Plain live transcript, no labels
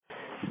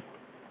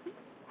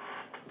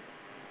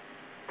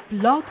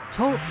Blog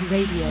Talk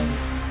Radio.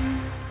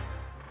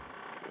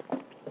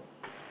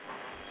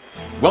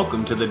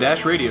 Welcome to the Dash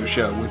Radio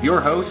Show with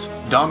your hosts,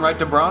 Don Wright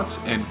DeBronce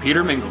and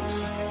Peter Mingles.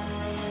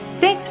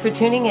 Thanks for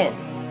tuning in.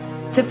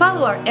 To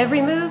follow our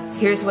every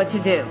move, here's what to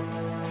do.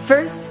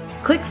 First,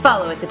 click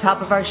follow at the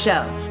top of our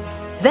show.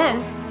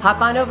 Then, hop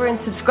on over and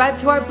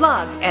subscribe to our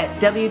blog at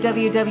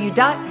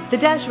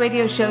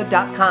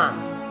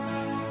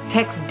www.the-radioshow.com.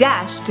 Text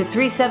DASH to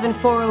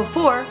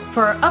 37404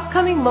 for our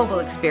upcoming mobile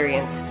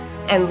experience.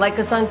 And like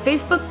us on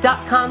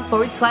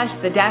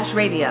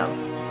Facebook.com/the-radio.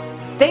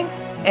 Thanks,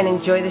 and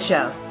enjoy the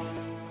show.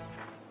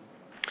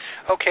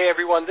 Okay,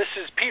 everyone, this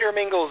is Peter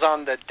Mingles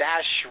on the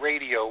Dash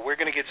Radio. We're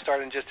going to get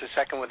started in just a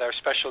second with our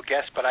special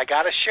guest, but I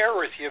got to share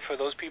with you, for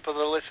those people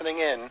that are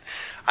listening in,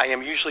 I am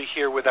usually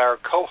here with our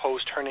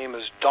co-host. Her name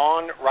is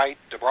Dawn Wright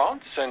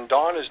DeBronce, and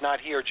Dawn is not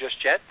here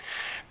just yet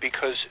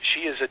because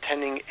she is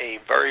attending a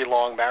very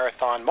long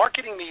marathon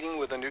marketing meeting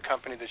with a new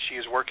company that she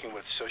is working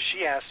with. So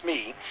she asked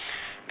me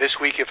this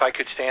week if I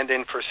could stand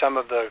in for some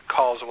of the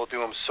calls, and we'll do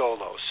them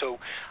solo. So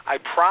I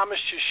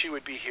promised you she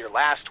would be here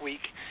last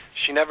week.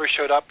 She never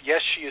showed up.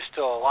 Yes, she is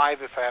still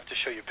alive. If I have to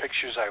show you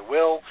pictures, I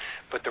will.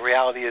 But the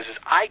reality is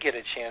I get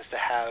a chance to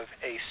have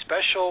a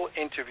special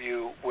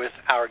interview with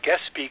our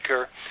guest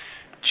speaker,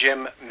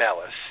 Jim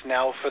Melis.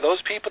 Now, for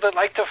those people that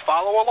like to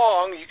follow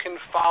along, you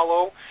can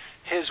follow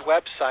his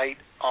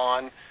website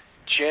on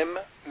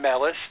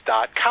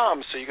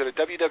jimmelis.com. So you go to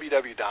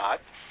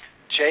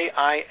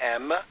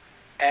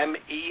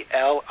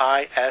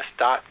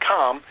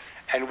www.jimmelis.com,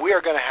 and we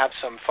are going to have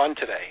some fun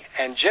today.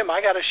 And, Jim,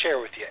 I got to share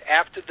with you,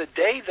 after the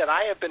day that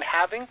I have been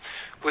having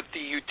with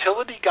the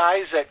utility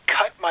guys that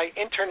cut my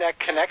internet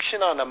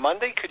connection on a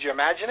Monday, could you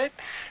imagine it?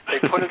 They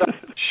put it up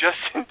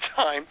just in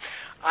time.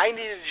 I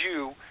needed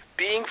you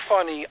being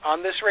funny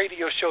on this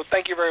radio show,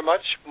 thank you very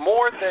much,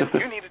 more than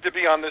you needed to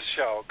be on this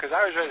show, because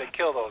I was ready to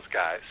kill those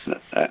guys.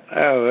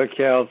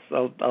 Okay,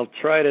 I'll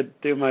try to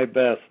do my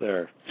best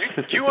there.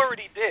 You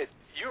already did.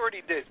 You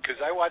already did,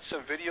 because I watched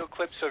some video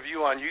clips of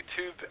you on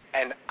YouTube,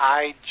 and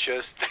I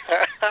just,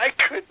 I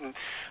couldn't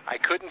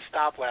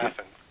stop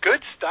laughing.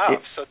 Good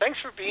stuff. So thanks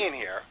for being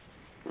here.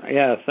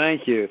 Yeah,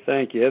 thank you.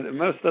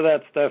 Most of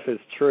that stuff is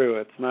true.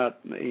 It's not,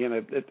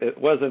 it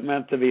wasn't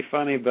meant to be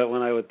funny, but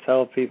when I would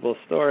tell people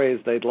stories,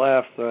 they'd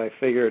laugh, so I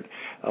figured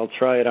I'll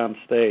try it on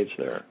stage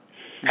there.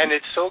 And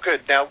it's so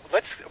good. Now,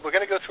 we're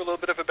going to go through a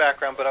little bit of a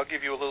background, but I'll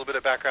give you a little bit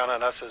of background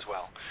on us as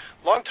well.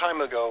 Long time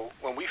ago,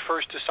 when we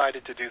first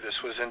decided to do this,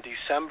 was in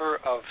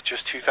December of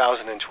just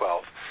 2012,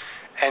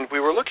 and we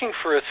were looking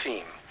for a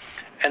theme.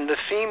 And the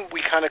theme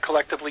we kind of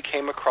collectively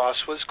came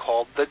across was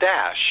called The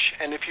Dash.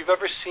 And if you've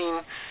ever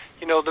seen,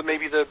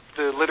 maybe the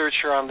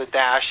literature on the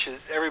dash,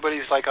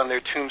 everybody's like on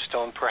their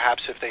tombstone,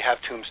 perhaps if they have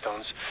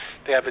tombstones.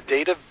 They have a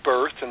date of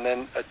birth and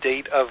then a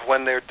date of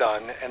when they're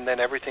done, and then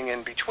everything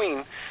in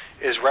between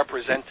is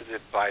represented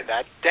by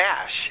that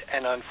dash.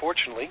 And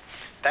unfortunately,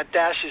 that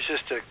dash is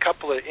just a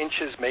couple of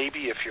inches,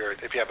 maybe if you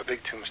have a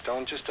big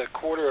tombstone, just a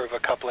quarter of a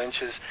couple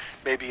inches,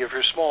 maybe if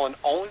you're small, and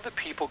only the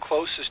people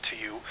closest to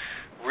you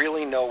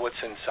really know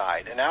what's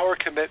inside. And our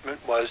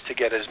commitment was to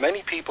get as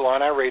many people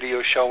on our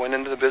radio show and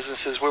into the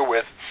businesses we're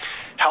with,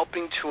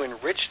 helping to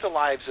enrich the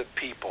lives of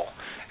people.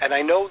 And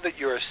I know that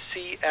you're a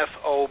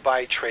CFO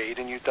by trade,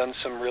 and you've done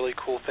some really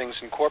cool things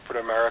in corporate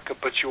America,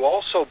 but you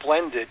also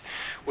blend it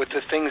with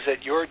the things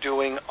that you're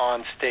doing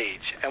on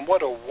stage. And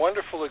what a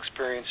wonderful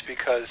experience,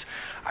 because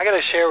I got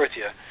to share with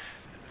you,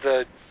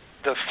 the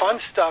fun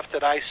stuff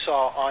that I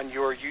saw on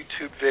your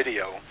YouTube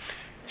video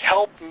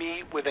helped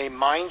me with a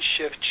mind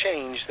shift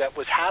change that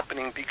was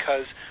happening,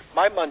 because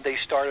my Monday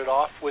started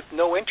off with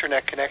no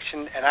internet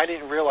connection, and I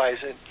didn't realize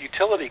a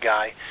utility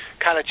guy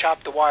kind of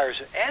chopped the wires.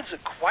 It adds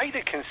quite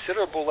a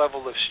considerable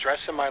level of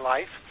stress in my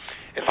life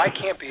if I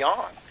can't be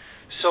on.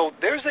 So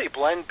there's a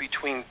blend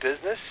between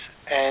business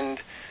and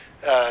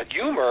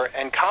humor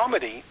and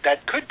comedy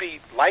that could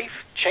be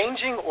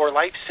life-changing or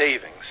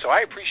life-saving. So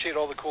I appreciate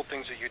all the cool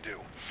things that you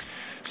do.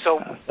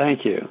 So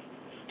thank you.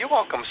 You're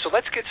welcome. So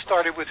let's get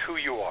started with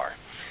who you are.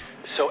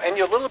 And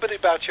a little bit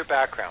about your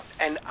background.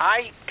 And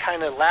I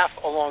kind of laugh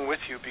along with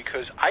you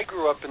because I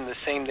grew up in the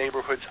same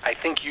neighborhoods I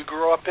think you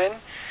grew up in.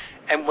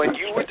 And when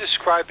you were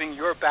describing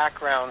your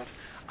background,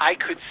 I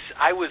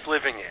was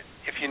living it,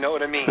 if you know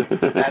what I mean.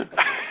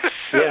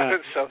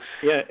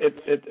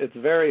 It's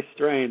very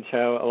strange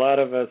how a lot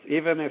of us,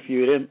 even if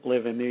you didn't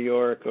live in New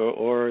York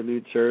or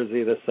New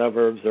Jersey, the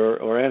suburbs,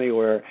 or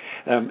anywhere,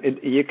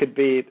 you could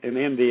be in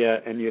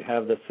India and you'd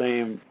have the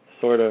same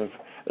sort of.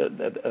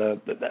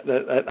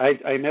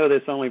 I know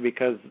this only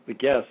because the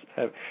guests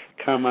have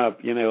come up.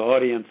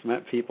 Audience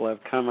people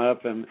have come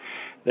up, and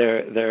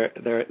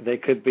they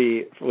could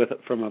be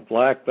from a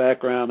black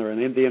background or an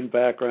Indian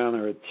background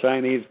or a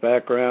Chinese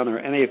background or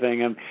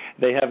anything, and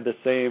they have the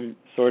same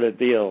sort of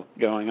deal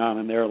going on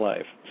in their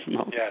life.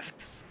 Yes,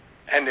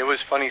 and it was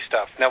funny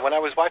stuff. Now, when I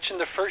was watching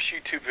the first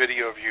YouTube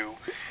video of you,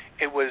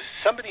 it was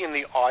somebody in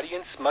the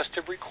audience must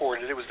have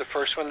recorded. It was the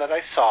first one that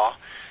I saw.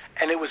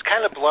 And it was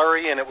kind of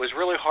blurry, and it was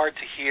really hard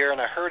to hear, and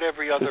I heard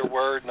every other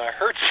word, and I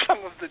heard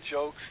some of the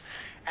jokes.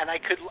 and I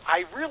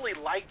really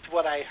liked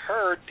what I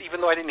heard,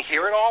 even though I didn't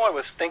hear it all. I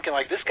was thinking,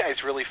 like, this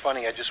guy's really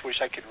funny. I just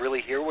wish I could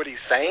really hear what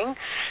he's saying.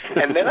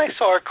 And then I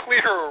saw a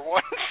clearer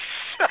one,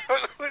 so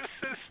it was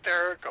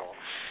hysterical.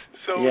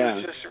 So it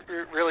was just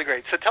really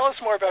great. So tell us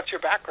more about your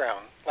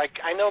background. Like,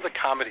 I know the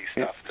comedy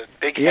stuff, the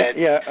big head,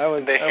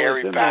 the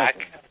hairy back.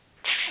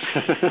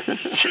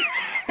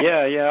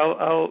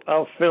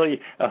 I'll fill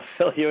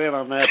you in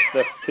on that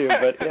stuff too.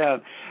 But yeah,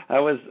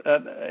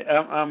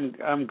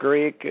 I'm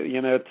Greek.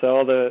 You know, to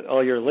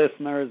all your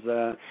listeners,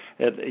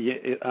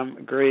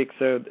 I'm Greek.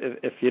 So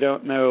if you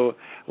don't know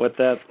what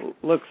that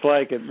looks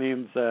like, it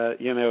means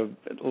you know,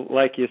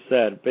 like you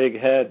said, big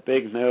head,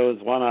 big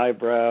nose, one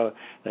eyebrow,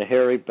 the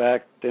hairy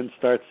back didn't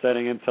start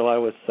setting until I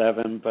was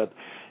 7, but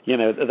you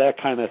know, that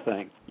kind of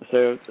thing.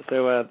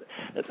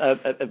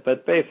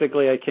 But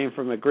basically, I came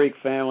from a Greek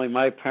family.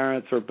 My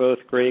parents were both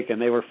Greek,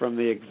 and they were from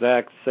the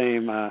exact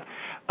same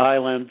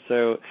island.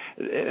 So,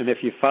 and if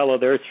you follow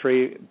their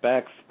tree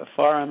back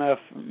far enough,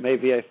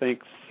 maybe I think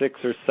 6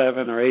 or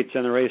 7 or 8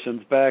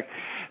 generations back,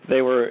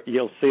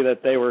 you'll see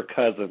that they were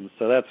cousins.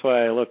 So that's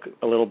why I look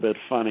a little bit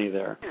funny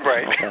there.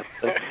 Right.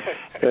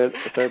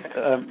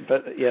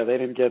 But yeah, they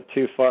didn't get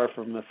too far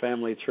from the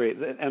family tree.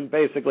 And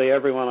basically,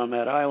 everyone on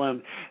that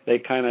island, they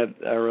kind of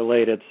are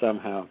related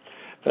somehow.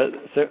 But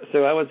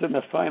so I was in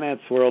the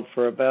finance world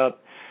for about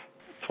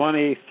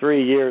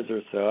 23 years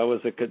or so. I was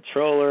a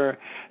controller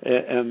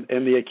in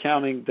the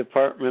accounting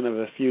department of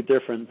a few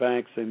different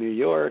banks in New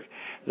York.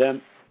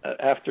 Then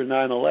after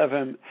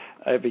 9/11,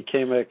 I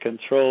became a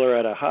controller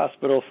at a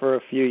hospital for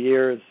a few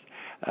years.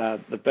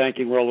 The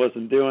banking world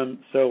wasn't doing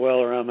so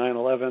well around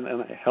 9/11,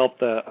 and I helped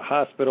the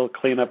hospital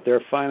clean up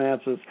their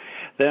finances.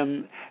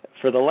 Then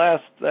for the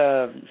last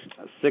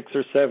 6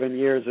 or 7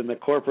 years in the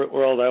corporate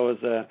world, I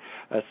was a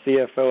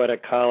CFO at a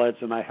college,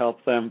 and I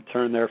helped them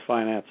turn their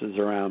finances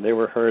around. They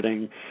were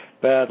hurting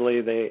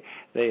badly. It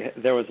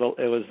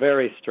was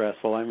very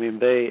stressful. I mean,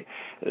 I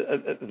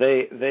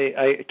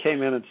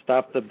came in and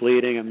stopped the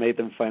bleeding and made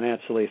them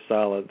financially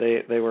solid.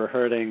 They were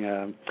hurting.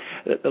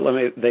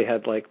 They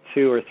had like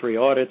 2 or 3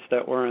 audits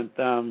that weren't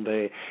done.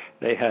 They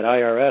had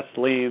IRS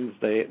liens.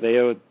 They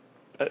owed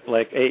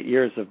like 8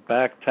 years of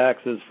back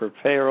taxes for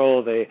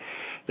payroll. They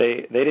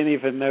didn't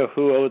even know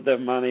who owed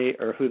them money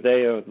or who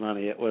they owed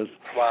money. It was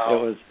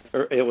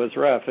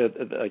rough.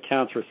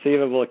 Accounts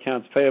receivable,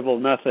 accounts payable,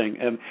 nothing.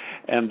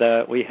 And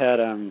we had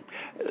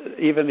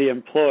even the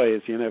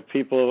employees. You know,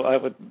 people.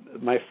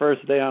 My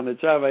first day on the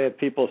job, I had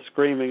people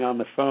screaming on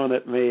the phone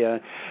at me.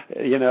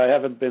 You know, I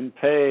haven't been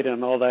paid,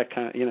 and all that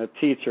kind of. You know,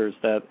 teachers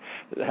that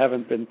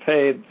haven't been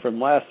paid from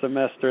last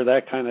semester,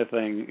 that kind of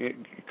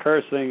thing,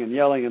 cursing and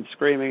yelling and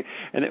screaming.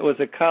 And it was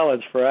a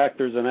college for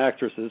actors and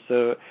actresses,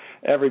 so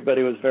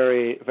everybody was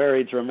very,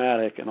 very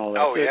dramatic and all that.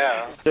 Oh,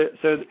 yeah.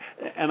 So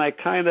and I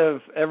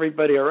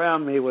everybody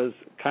around me was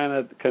kind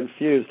of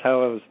confused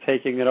how I was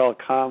taking it all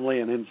calmly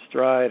and in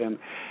stride and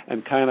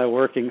kind of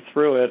working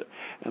through it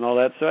and all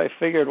that. So I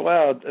figured,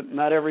 wow,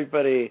 not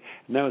everybody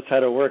knows how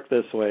to work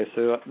this way.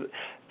 So,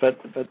 but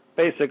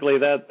basically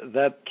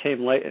that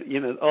came late. You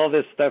know, all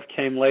this stuff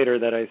came later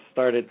that I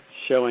started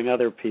showing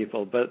other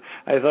people. But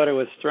I thought it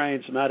was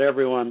strange. Not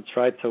everyone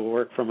tried to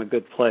work from a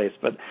good place.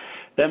 But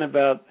then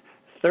about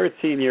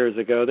 13 years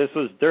ago, this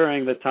was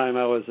during the time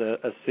I was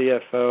a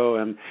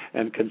CFO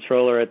and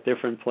controller at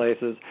different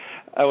places.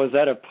 I was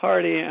at a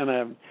party,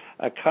 and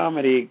a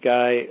comedy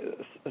guy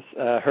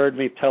heard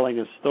me telling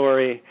a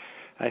story.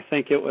 I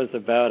think it was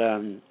about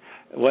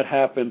what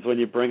happens when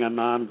you bring a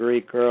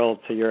non-Greek girl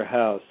to your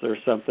house or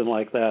something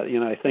like that. You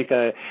know, I think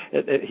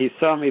he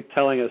saw me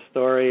telling a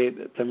story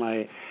to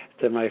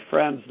my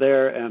friends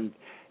there, and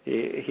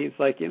he's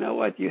like, you know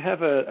what, you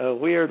have a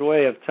weird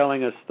way of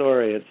telling a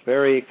story. It's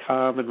very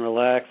calm and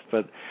relaxed,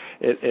 but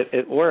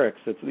it works.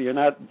 You're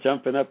not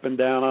jumping up and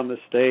down on the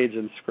stage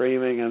and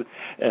screaming, and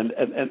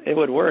it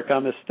would work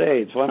on the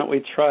stage. Why don't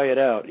we try it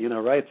out? You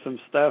know, write some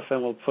stuff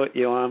and we'll put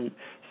you on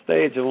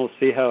stage and we'll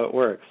see how it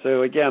works.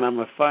 So again, I'm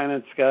a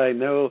finance guy,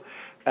 no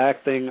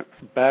acting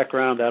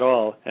background at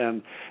all,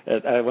 and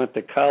I went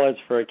to college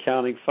for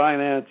accounting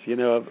finance. You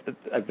know,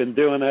 I've been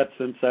doing that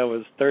since I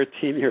was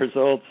 13 years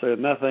old, so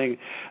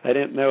I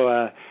didn't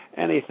know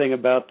anything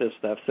about this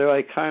stuff. So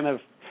I kind of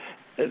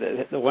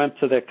went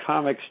to the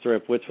comic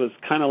strip, which was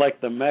kind of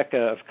like the mecca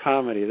of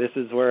comedy. This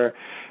is where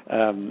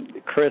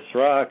Chris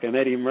Rock and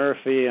Eddie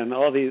Murphy and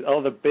all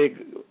the big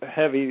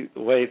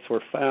heavyweights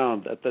were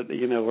found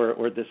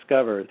were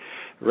discovered.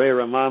 Ray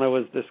Romano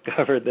was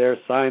discovered there.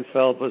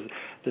 Seinfeld was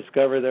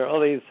discovered there. All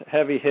these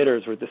heavy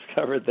hitters were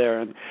discovered there.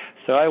 And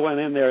so I went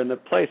in there, and the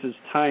place is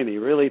tiny,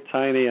 really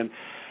tiny,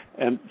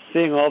 and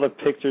seeing all the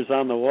pictures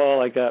on the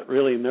wall, I got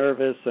really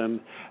nervous, and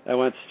I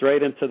went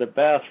straight into the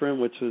bathroom,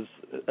 which was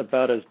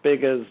about as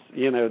big as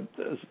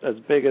as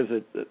big as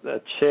a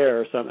chair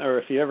or something. Or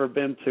if you ever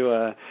been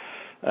to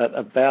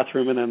a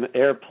bathroom in an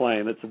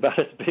airplane, it's about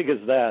as big as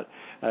that.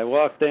 I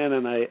walked in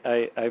and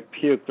I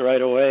puked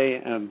right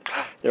away, and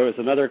there was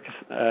another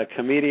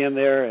comedian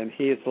there, and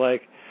he's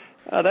like,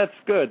 Oh, that's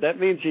good. That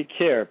means you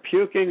care.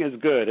 Puking is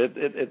good.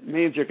 It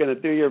means you're going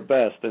to do your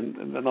best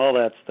and all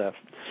that stuff.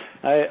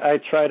 I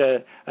try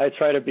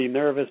to be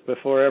nervous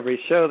before every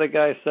show, the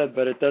guy said,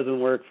 but it doesn't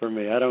work for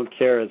me. I don't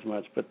care as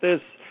much. But this,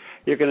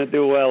 you're going to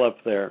do well up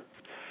there.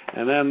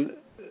 And then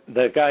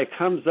the guy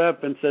comes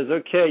up and says,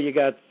 okay, you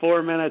got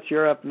 4 minutes,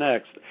 you're up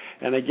next.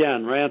 And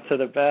again, ran to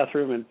the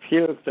bathroom and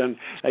puked, and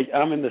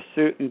I'm in the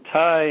suit and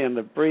tie and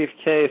the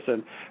briefcase,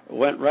 and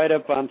went right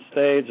up on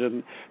stage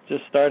and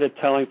just started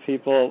telling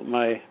people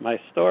my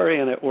story,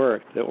 and it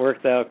worked. It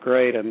worked out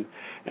great, and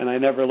I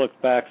never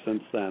looked back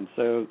since then.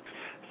 So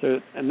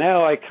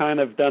now I kind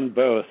of done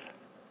both.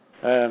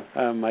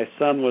 My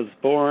son was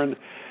born,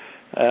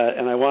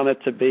 and I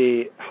wanted to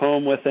be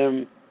home with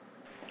him.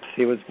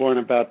 He was born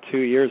about 2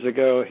 years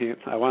ago.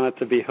 I wanted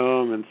to be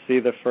home and see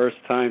the first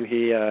time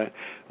he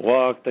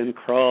walked and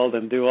crawled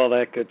and do all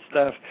that good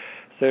stuff.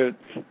 So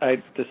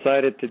I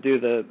decided to do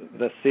the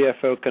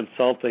CFO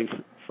consulting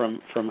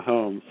from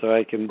home, so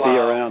I can be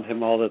around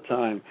him all the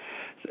time.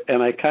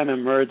 And I kind of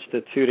merged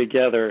the two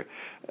together,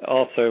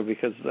 also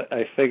because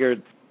I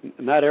figured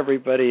not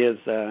everybody is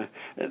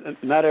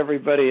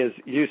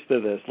used to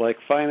this. Like,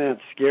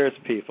 finance scares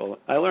people.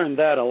 I learned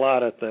that a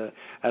lot at the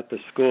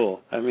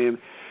school. I mean,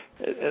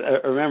 I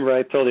remember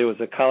I told you it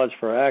was a college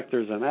for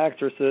actors and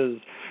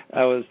actresses.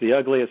 I was the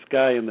ugliest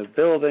guy in the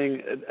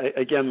building.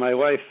 Again, my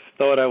wife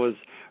thought I was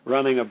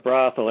running a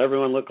brothel.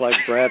 Everyone looked like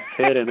Brad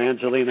Pitt and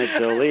Angelina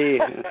Jolie,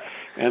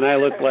 and I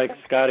looked like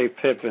Scottie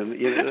Pippen.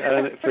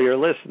 For your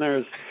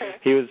listeners,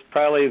 he was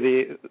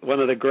probably one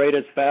of the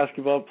greatest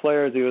basketball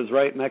players. He was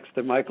right next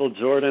to Michael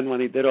Jordan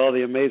when he did all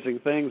the amazing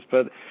things,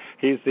 but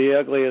he's the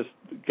ugliest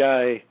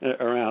guy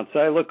around. So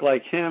I look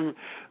like him,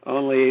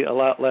 only a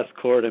lot less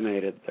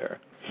coordinated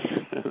there.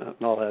 And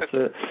all that.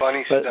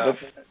 Funny stuff.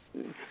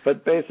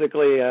 But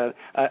basically,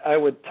 I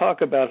would talk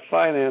about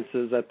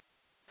finances.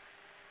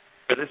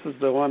 This is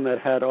the one that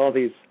had all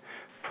these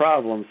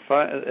problems,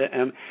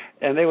 and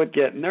they would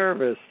get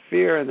nervous,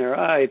 fear in their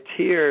eye,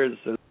 tears,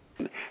 and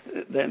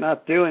they're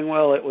not doing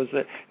well. It was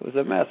a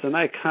mess, and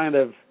I kind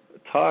of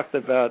talked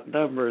about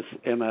numbers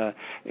in a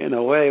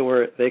way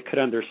where they could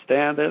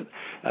understand it.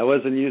 I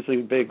wasn't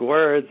using big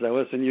words. I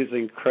wasn't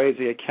using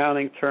crazy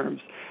accounting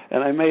terms.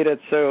 And I made it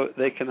so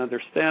they can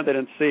understand it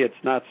and see it's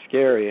not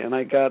scary. And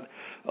I got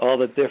all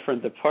the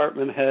different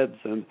department heads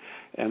and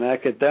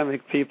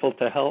academic people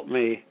to help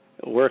me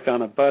work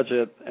on a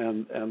budget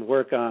and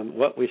work on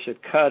what we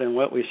should cut and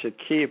what we should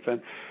keep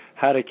and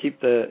how to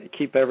keep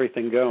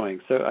everything going.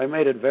 So I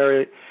made it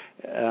very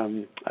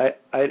I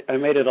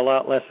made it a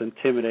lot less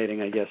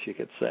intimidating, I guess you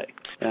could say.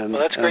 Well,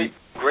 that's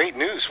great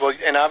news. Well,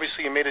 and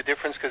obviously you made a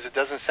difference because it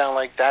doesn't sound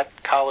like that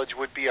college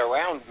would be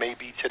around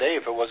maybe today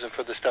if it wasn't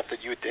for the stuff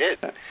that you did.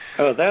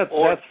 Oh,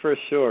 that's for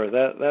sure.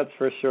 That's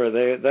for sure.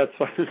 That's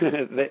why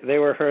they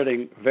were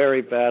hurting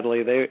very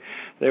badly.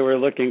 They were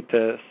looking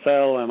to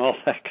sell and all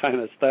that kind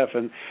of stuff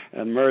and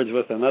merge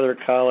with another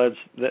college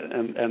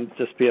and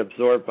just be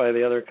absorbed by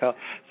the other college.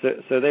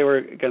 So they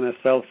were going to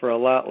sell for a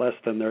lot less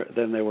than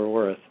they were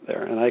worth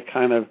there. And I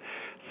kind of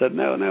said,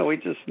 no, we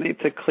just need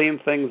to clean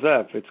things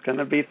up. It's going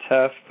to be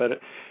tough,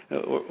 but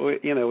we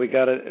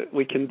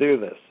can do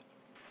this.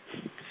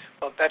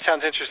 Well, that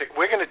sounds interesting.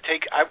 We're going to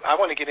I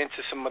want to get into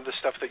some of the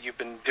stuff that you've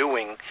been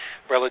doing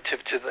relative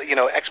to the,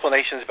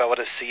 explanations about what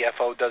a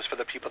CFO does for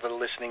the people that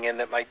are listening in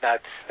that might not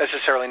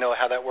necessarily know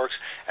how that works,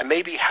 and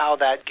maybe how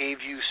that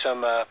gave you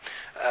some,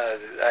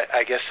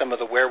 I guess, some of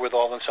the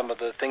wherewithal and some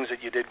of the things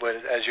that you did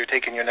as you're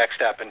taking your next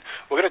step. And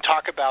we're going to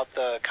talk about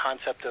the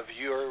concept of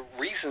your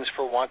reasons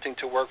for wanting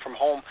to work from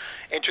home.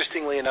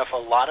 Interestingly enough,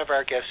 a lot of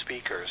our guest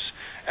speakers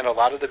and a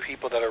lot of the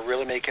people that are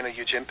really making a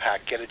huge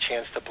impact get a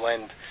chance to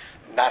blend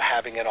not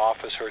having an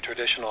office or a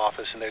traditional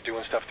office, and they're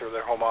doing stuff through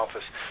their home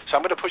office. So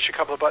I'm going to push a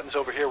couple of buttons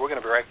over here. We're going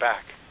to be right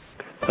back.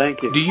 Thank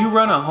you. Do you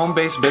run a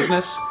home-based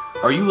business?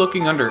 Are you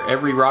looking under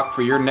every rock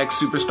for your next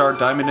superstar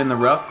diamond in the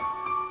rough?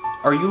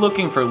 Are you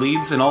looking for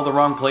leads in all the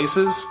wrong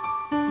places?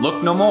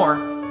 Look no more.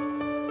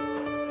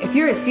 If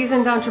you're a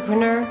seasoned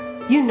entrepreneur,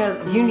 you know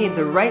you need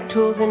the right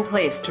tools in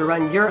place to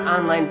run your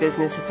online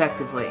business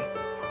effectively.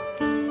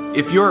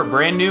 If you're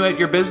brand new at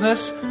your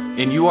business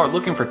and you are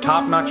looking for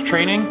top-notch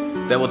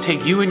training that will take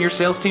you and your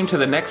sales team to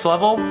the next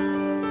level,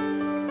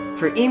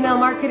 for email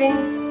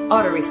marketing,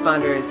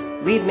 autoresponders,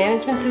 lead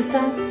management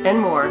systems,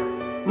 and more,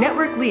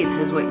 Network Leads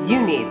is what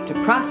you need to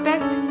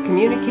prospect,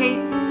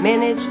 communicate,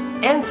 manage,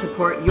 and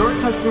support your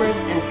customers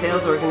and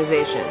sales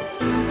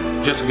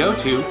organizations. Just go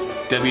to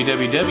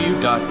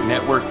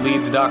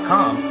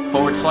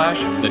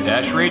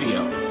www.networkleads.com/the-radio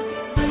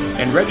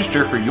and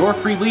register for your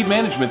free lead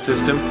management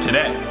system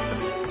today.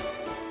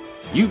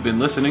 You've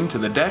been listening to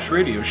the Dash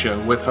Radio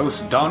Show with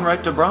hosts Don Wright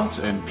DeBronce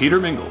and Peter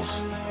Mingles.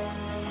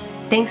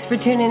 Thanks for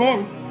tuning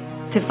in.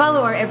 To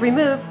follow our every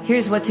move,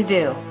 here's what to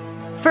do.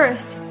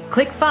 First,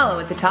 click follow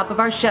at the top of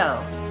our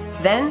show.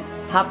 Then,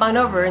 hop on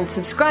over and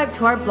subscribe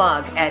to our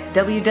blog at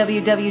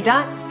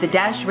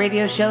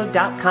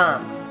www.the-radioshow.com.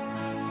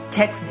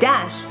 Text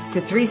DASH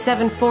to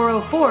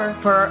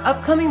 37404 for our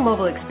upcoming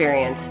mobile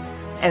experience.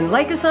 and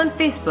like us on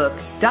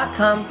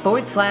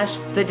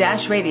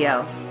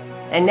Facebook.com/the-radio.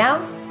 And now,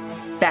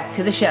 back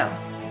to the show.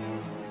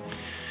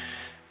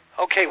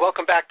 Okay,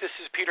 welcome back. This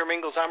is Peter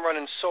Mingles. I'm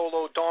running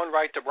solo. Dawn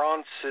Wright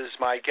DeBronce is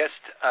my guest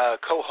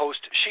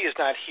co-host. She is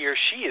not here.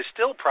 She is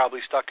still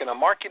probably stuck in a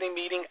marketing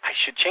meeting. I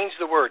should change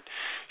the word.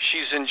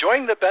 She's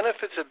enjoying the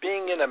benefits of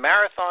being in a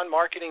marathon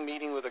marketing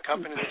meeting with a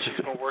company that she's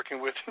been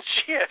working with. And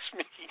she asked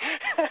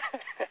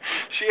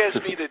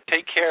me to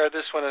take care of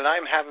this one, and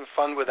I'm having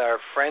fun with our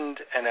friend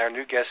and our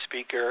new guest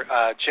speaker,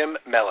 Jim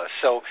Melis.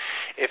 So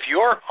if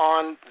you're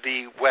on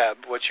the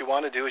web, what you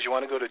want to do is you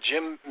want to go to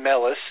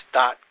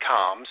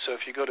jimmelis.com. So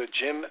if you go to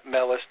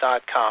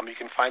jimmelis.com, you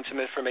can find some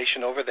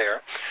information over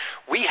there.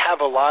 We have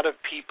a lot of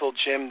people,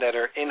 Jim, that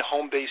are in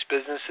home-based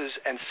businesses,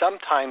 and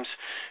sometimes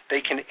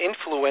they can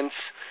influence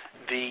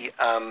the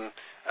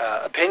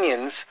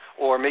opinions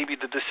or maybe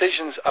the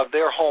decisions of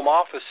their home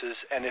offices.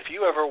 And if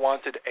you ever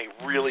wanted a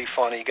really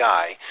funny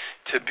guy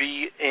to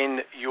be in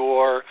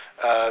your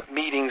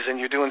meetings and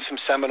you're doing some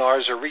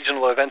seminars or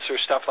regional events or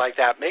stuff like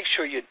that, make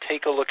sure you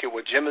take a look at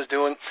what Jim is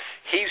doing.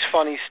 He's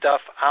funny stuff.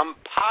 I'm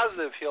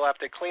positive he'll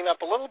have to clean up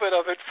a little bit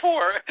of it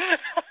for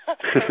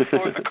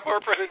the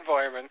corporate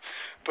environment.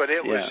 But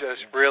it was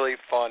just really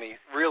funny,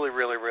 really,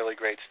 really, really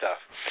great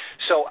stuff.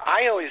 So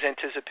I always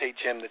anticipate,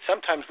 Jim, that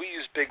sometimes we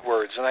use big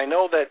words, and I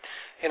know that,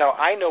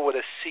 I know what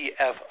a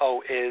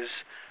CFO is,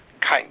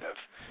 kind of,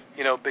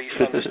 based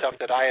on the stuff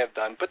that I have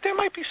done. But there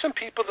might be some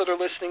people that are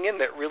listening in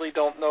that really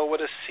don't know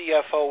what a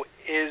CFO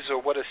is or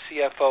what a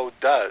CFO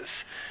does.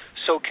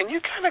 So can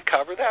you kind of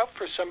cover that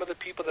for some of the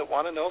people that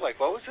want to know,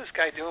 like, what was this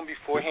guy doing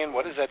beforehand?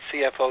 What is that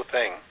CFO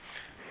thing?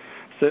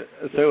 So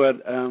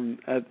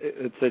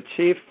it's a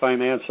chief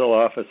financial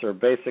officer.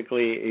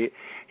 Basically,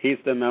 he's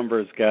the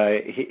numbers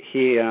guy.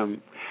 He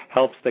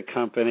helps the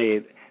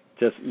company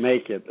just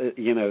make it,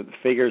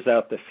 figures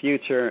out the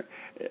future,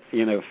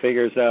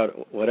 figures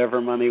out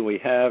whatever money we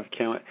have,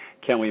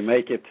 can we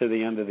make it to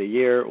the end of the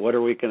year? What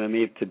are we going to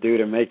need to do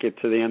to make it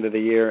to the end of the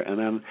year? And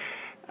then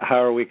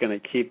how are we going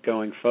to keep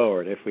going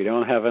forward? If we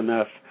don't have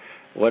enough,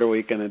 what are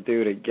we going to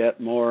do to get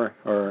more,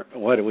 or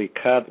what do we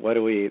cut? What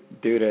do we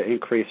do to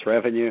increase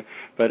revenue?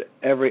 But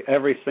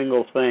every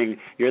single thing,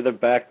 you're the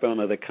backbone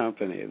of the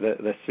company.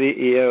 The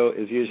CEO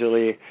is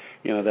usually,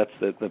 that's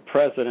the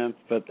president,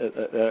 but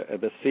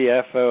the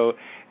CFO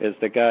is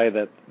the guy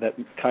that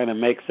kind of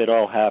makes it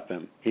all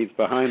happen. He's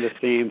behind the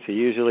scenes. He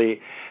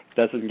usually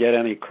doesn't get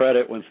any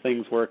credit when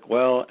things work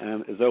well,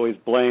 and is always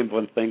blamed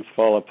when things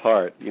fall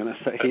apart. So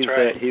he's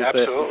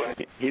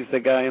the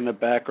guy in the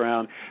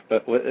background,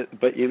 but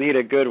you need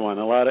a good one.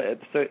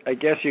 So I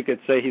guess you could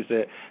say he's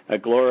a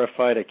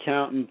glorified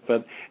accountant,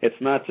 but it's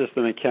not just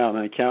an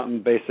accountant. An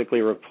accountant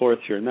basically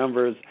reports your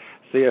numbers.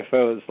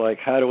 CFO is like,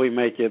 how do we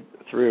make it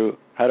through?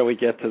 How do we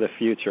get to the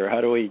future? How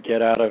do we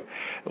get out of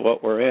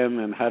what we're in,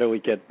 and how do we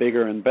get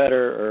bigger and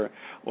better,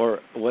 or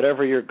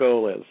whatever your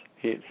goal is?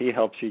 He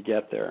helps you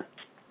get there.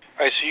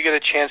 All right, so you get a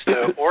chance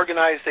to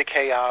organize the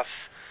chaos,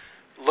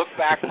 look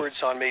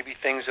backwards on maybe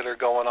things that are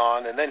going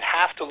on, and then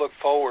have to look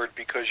forward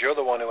because you're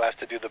the one who has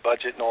to do the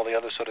budget and all the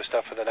other sort of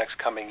stuff for the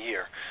next coming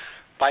year.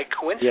 By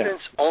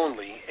coincidence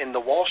only, in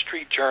the Wall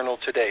Street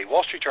Journal today,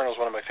 Wall Street Journal is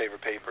one of my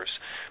favorite papers,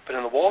 but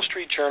in the Wall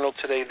Street Journal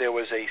today there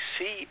was a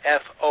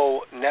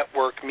CFO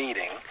network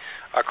meeting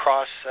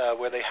across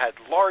where they had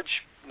large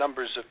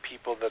numbers of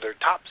people that are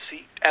top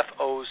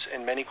CFOs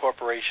in many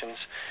corporations,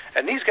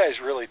 and these guys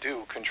really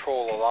do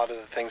control a lot of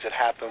the things that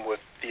happen with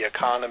the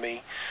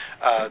economy,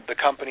 the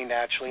company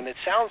naturally, and it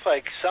sounds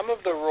like some of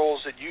the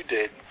roles that you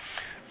did,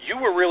 you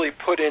were really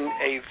put in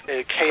a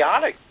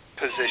chaotic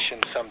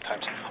position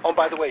sometimes. Oh,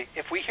 by the way,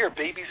 if we hear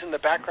babies in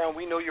the background,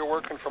 we know you're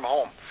working from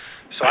home.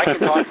 So I can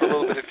talk for a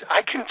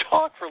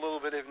little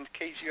bit. In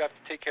case you have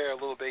to take care of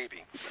a little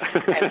baby.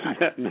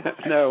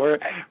 No,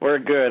 we're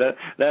good.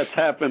 That's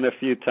happened a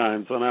few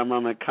times when I'm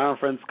on a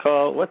conference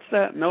call. What's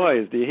that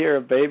noise? Do you hear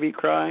a baby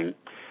crying?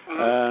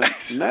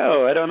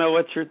 No, I don't know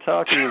what you're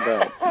talking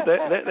about.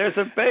 There's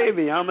a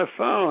baby on the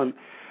phone.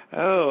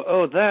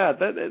 Oh,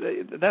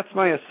 that's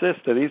my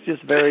assistant. He's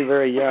just very,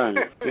 very young.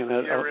 Yeah,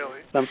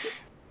 really.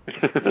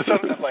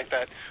 Something like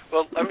that.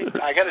 Well,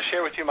 I got to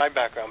share with you my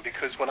background,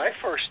 because when I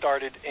first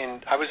started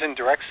I was in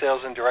direct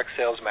sales and direct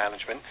sales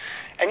management,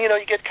 and you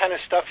get kind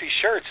of stuffy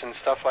shirts and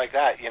stuff like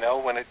that.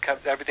 When it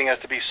comes, everything has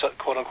to be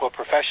quote unquote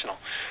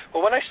professional.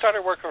 Well, when I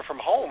started working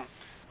from home,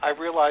 I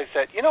realized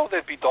that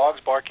there'd be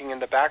dogs barking in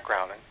the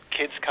background and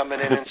kids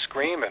coming in and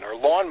screaming, or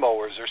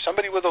lawnmowers, or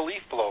somebody with a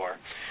leaf blower.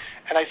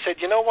 And I said,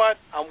 you know what?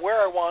 I'm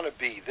where I want to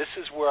be. This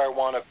is where I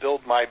want to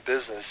build my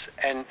business.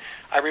 And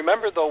I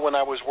remember, though, when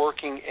I was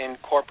working in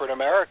corporate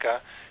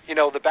America,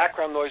 the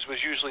background noise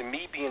was usually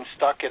me being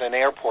stuck at an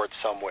airport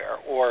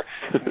somewhere, or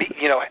me,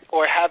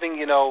 or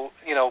having,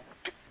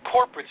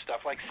 corporate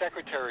stuff like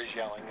secretaries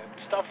yelling and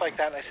stuff like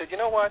that. And I said, you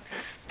know what?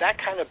 That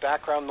kind of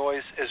background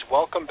noise is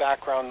welcome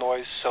background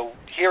noise. So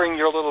hearing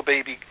your little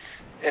baby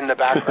in the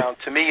background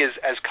to me is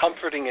as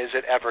comforting as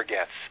it ever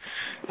gets.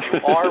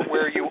 You are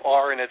where you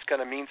are, and it's going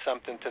to mean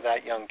something to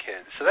that young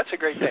kid. So that's a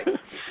great thing.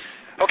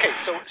 Okay,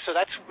 so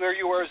that's where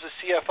you were as a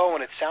CFO,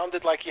 and it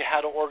sounded like you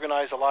had to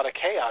organize a lot of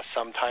chaos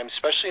sometimes,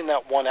 especially in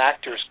that one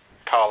actor's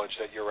college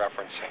that you're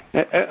referencing.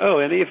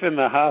 And even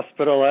the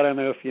hospital. I don't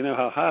know if you know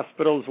how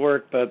hospitals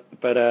work, but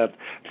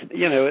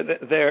you know,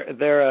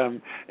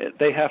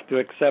 they have to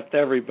accept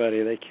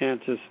everybody. They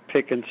can't just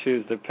pick and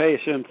choose the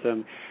patients,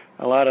 and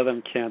a lot of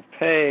them can't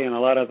pay, and a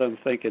lot of them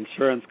think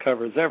insurance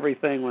covers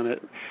everything when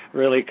it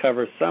really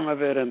covers some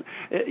of it. And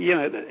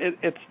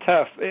it's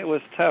tough. It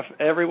was tough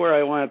everywhere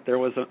I went. There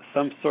was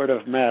some sort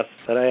of mess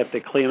that I had to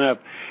clean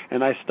up,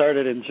 and I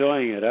started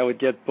enjoying it. I would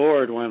get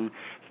bored when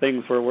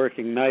things were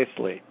working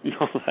nicely and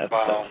all that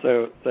wow.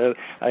 stuff. So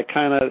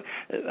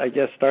I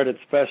guess started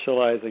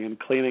specializing in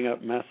cleaning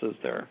up messes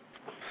there.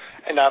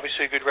 And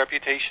obviously a good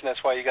reputation. That's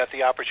why you got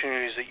the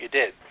opportunities that you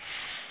did.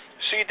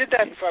 So you did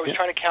that, I was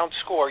trying to count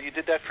score, you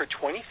did that for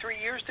 23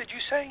 years, did you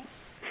say?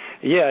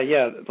 Yeah,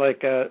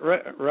 like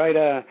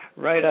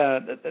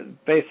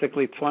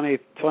basically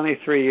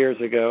 23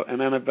 years ago,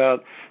 and then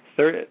about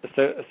 30,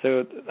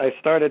 so I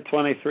started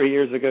 23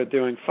 years ago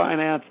doing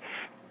finance,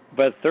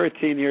 but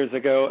 13 years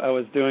ago I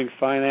was doing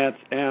finance,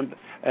 and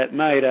at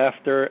night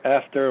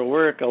after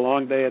work, a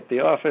long day at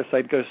the office,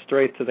 I'd go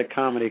straight to the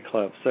comedy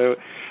club. So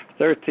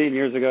 13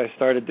 years ago I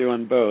started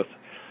doing both.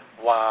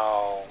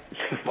 Wow.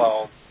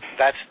 Well,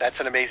 that's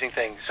an amazing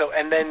thing. So,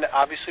 and then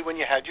obviously when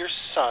you had your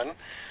son,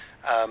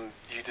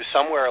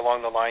 somewhere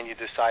along the line you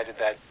decided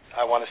that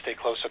I want to stay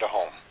closer to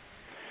home.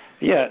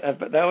 Yeah,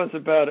 but that was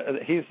about.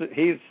 He's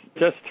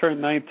just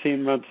turned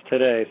 19 months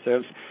today.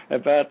 So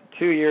about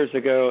 2 years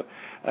ago,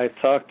 I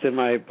talked to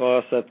my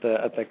boss at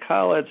the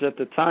college at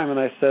the time, and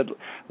I said,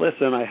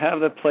 "Listen, I have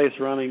the place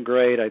running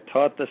great. I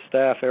taught the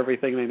staff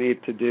everything they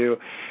need to do.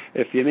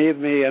 If you need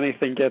me,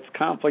 anything gets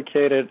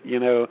complicated,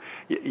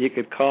 you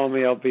could call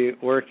me. I'll be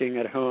working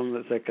at home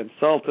as a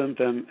consultant,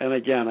 and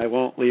again, I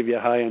won't leave you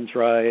high and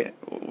dry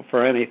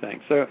for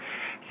anything." So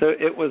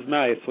it was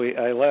nice.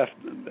 I left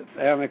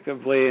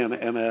amicably, and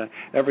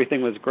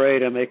everything was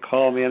great. And they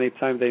call me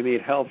anytime they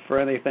need help for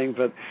anything.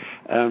 But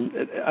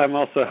I'm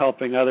also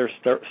helping other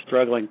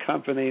struggling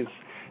companies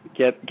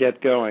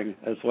get going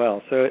as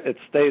well. So it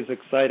stays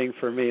exciting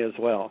for me as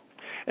well.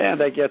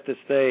 And I get to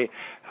stay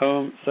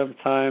home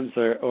sometimes,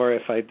 or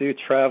if I do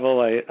travel,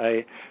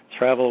 I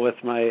travel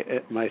with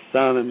my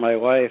son and my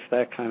wife,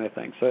 that kind of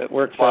thing. So it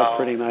works out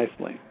pretty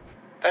nicely.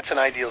 That's an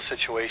ideal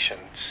situation.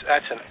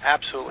 That's an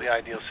absolutely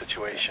ideal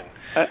situation.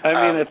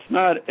 I mean,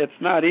 it's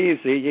not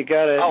easy. You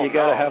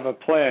gotta have a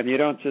plan. You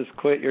don't just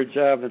quit your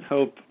job and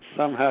hope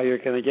somehow you're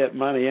going to get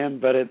money in.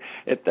 But it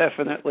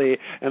definitely.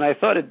 And I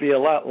thought it'd be a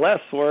lot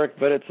less work,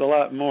 but it's a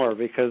lot more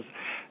because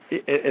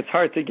it's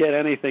hard to get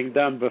anything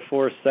done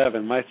before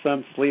 7. My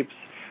son sleeps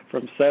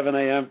from 7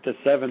 a.m. to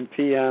 7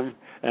 p.m.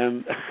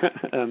 and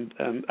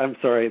I'm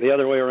sorry, the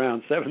other way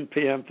around, 7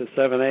 p.m. to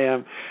 7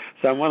 a.m.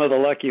 So I'm one of the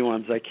lucky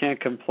ones. I can't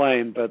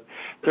complain. But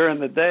during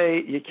the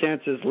day, you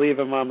can't just leave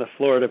him on the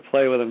floor to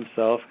play with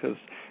himself because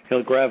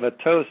he'll grab a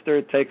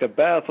toaster, take a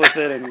bath with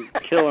it, and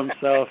kill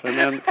himself, and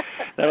then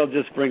that'll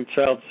just bring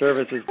child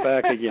services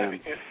back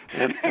again.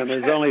 And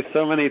there's only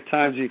so many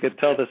times you could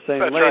tell the same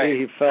That's lady right.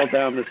 he fell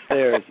down the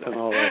stairs and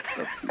all that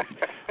stuff.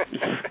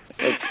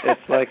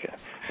 It's like...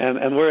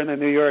 And we're in a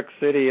New York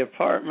City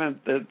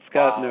apartment that's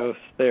got no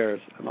stairs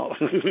and all.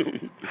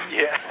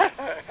 Yeah.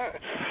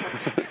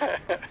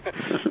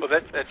 Well,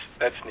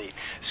 that's neat.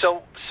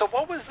 So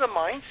what was the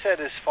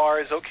mindset as far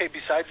as, okay,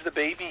 besides the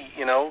baby,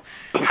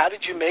 how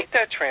did you make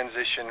that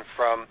transition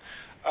from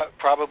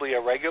probably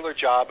a regular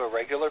job, a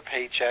regular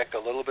paycheck,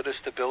 a little bit of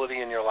stability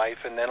in your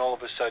life, and then all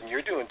of a sudden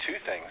you're doing two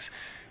things,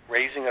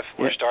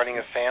 we're starting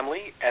a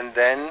family, and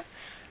then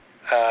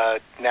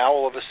now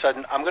all of a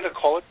sudden, I'm going to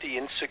call it the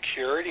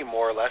insecurity,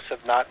 more or less, of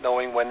not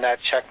knowing when that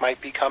check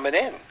might be coming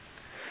in.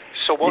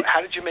 So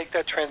how did you make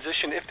that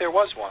transition, if there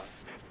was one?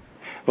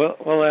 Well,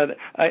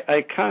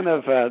 I kind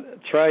of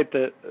tried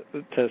to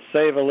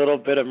save a little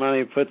bit of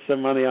money, put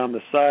some money on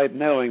the side,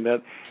 knowing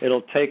that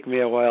it'll take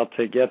me a while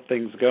to get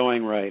things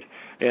going right,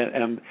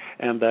 and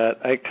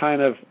I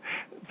kind of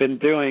been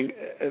doing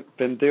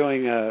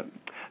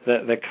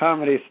the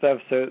comedy stuff,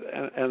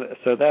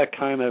 so that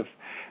kind of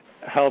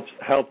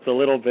helped a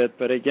little bit,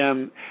 but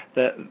again,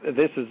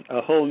 this is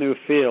a whole new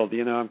field.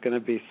 I'm going to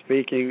be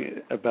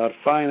speaking about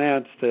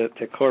finance to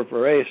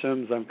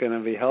corporations. I'm going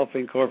to be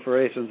helping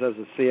corporations as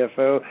a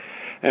CFO,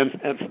 and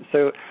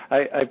so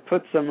I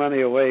put some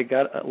money away,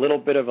 got a little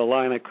bit of a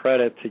line of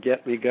credit to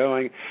get me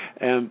going,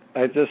 and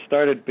I just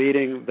started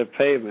beating the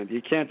pavement.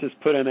 You can't just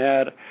put an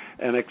ad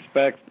and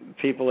expect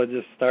people to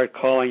just start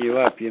calling you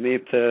up. You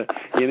need to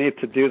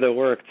do the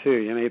work too.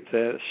 You need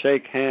to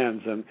shake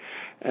hands and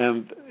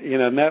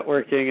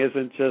networking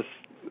isn't just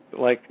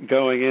like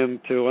going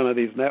into one of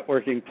these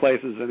networking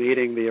places and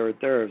eating the hors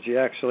d'oeuvres. You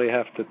actually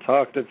have to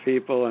talk to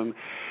people, and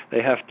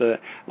they have to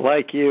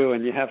like you,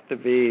 and you have to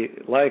be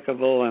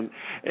likable, and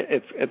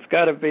it's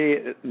got to be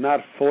not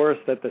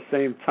forced at the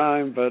same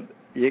time, but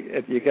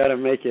you got to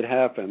make it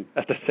happen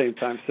at the same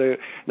time. So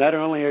not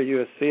only are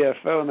you a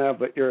CFO now,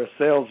 but you're a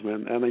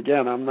salesman. And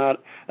again, I'm not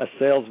a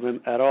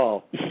salesman at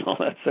all.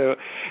 So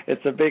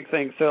it's a big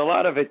thing. So a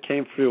lot of it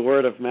came through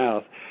word of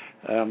mouth.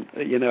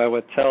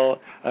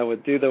 I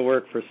would do the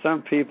work for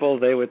some people,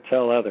 they would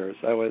tell others.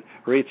 I would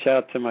reach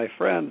out to my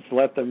friends,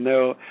 let them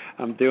know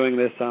I'm doing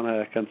this on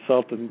a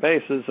consultant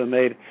basis, and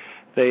they'd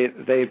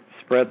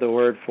spread the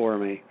word for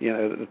me.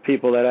 The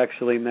people that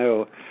actually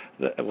know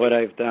what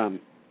I've done.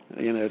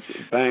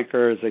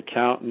 Bankers,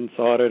 accountants,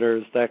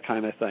 auditors, that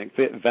kind of thing.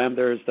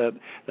 Vendors that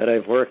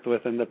I've worked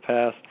with in the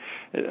past.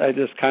 I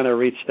just kind of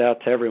reached out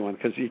to everyone,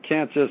 because you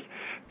can't just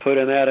put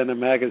an ad in a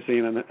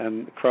magazine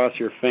and cross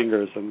your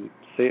fingers and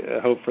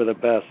hope for the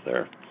best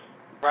there.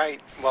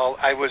 Right. Well,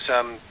 I was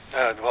I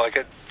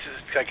could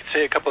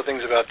say a couple of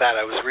things about that.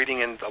 I was reading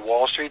in the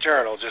Wall Street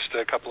Journal just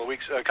a couple of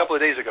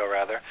days ago,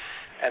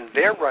 and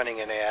they're running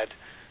an ad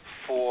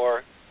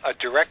for a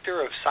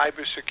director of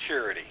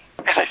cybersecurity.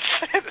 And I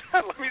said,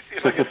 let me see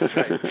if I get this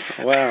right.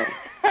 Wow.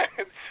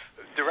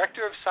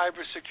 Director of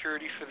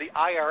cybersecurity for the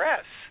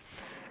IRS.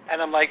 And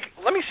I'm like,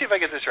 let me see if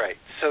I get this right.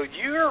 So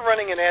you're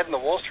running an ad in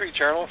the Wall Street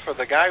Journal for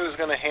the guy who's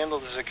going to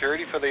handle the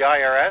security for the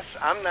IRS?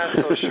 I'm not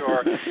so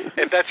sure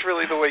if that's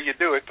really the way you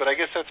do it, but I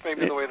guess that's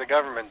maybe the way the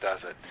government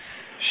does it.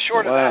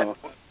 Short of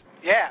that,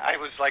 yeah, I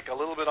was like a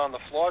little bit on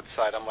the flawed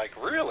side. I'm like,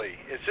 really?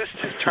 Is this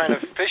just trying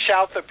to fish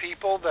out the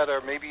people that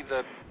are maybe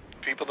the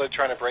people that are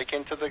trying to break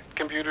into the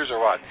computers or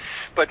what?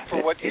 But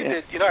for what you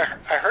did,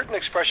 I heard an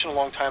expression a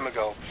long time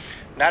ago.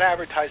 Not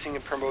advertising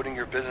and promoting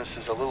your business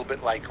is a little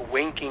bit like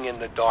winking in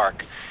the dark.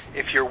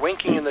 If you're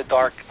winking in the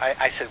dark,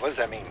 I said, what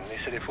does that mean? And they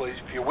said, if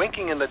you're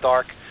winking in the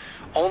dark,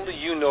 only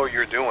you know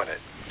you're doing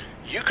it.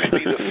 You could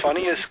be the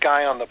funniest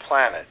guy on the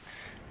planet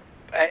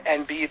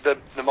and be the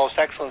most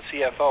excellent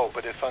CFO,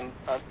 but if and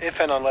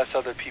unless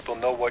other people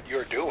know what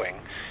you're doing,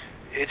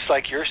 it's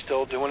like you're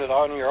still doing it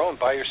on your own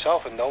by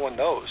yourself and no one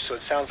knows. So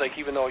it sounds like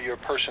even though your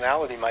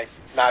personality might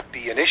not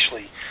be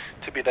initially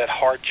to be that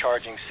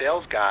hard-charging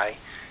sales guy,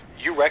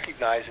 you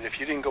recognize that if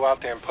you didn't go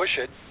out there and push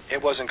it, it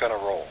wasn't going to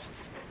roll.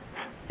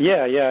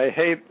 Yeah. I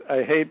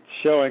hate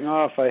showing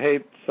off. I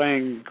hate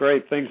saying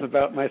great things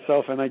about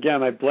myself. And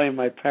again, I blame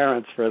my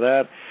parents for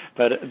that.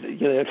 But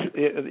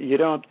you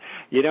don't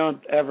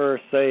ever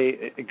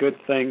say good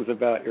things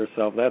about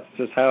yourself. That's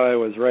just how I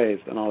was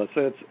raised and all that.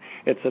 So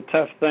it's a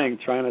tough thing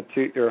trying to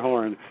toot your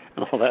horn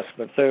and all that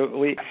stuff. So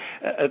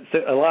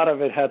a lot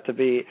of it had to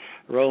be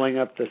rolling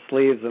up the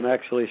sleeves and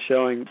actually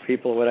showing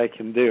people what I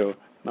can do.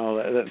 No,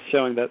 that's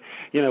showing that,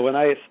 when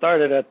I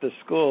started at the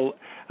school,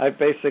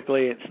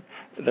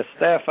 the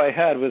staff I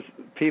had was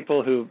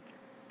people who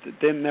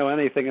didn't know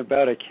anything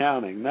about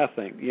accounting,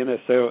 nothing,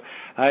 so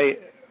I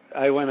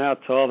went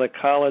out to all the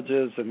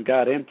colleges and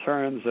got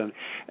interns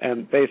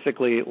and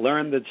basically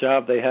learned the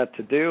job they had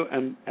to do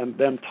and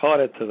then taught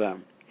it to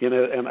them. So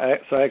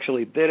I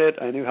actually did it.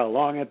 I knew how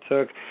long it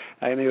took.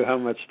 I knew how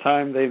much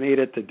time they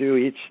needed to do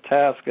each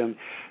task, and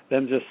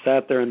then just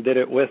sat there and did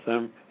it with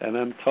them and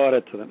then taught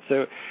it to them.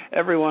 So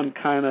everyone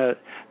kind of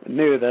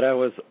knew that I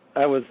was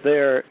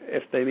there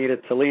if they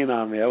needed to lean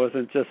on me. I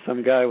wasn't just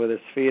some guy with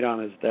his feet on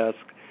his desk,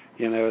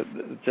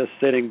 just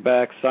sitting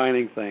back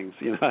signing things.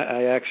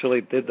 I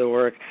actually did the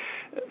work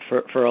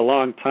for a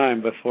long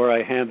time before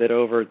I handed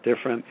over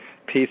different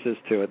pieces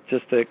to it,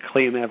 just to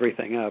clean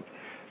everything up.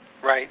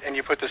 Right, and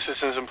you put the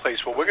systems in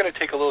place. Well, we're going to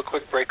take a little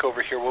quick break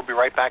over here. We'll be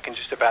right back in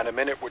just about a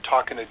minute. We're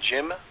talking to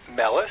Jim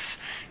Melis.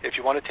 If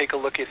you want to take a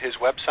look at his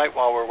website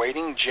while we're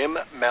waiting,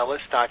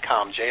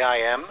 jimmelis.com,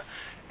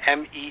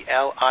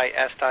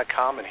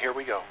 JIMMELIS.com, and here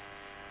we go.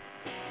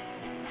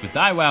 With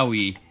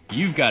iWowWee,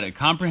 you've got a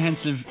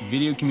comprehensive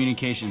video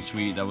communication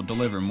suite that will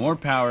deliver more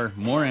power,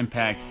 more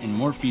impact, and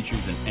more features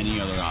than any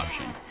other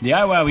option. The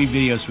iWowWee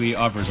Video Suite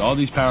offers all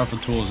these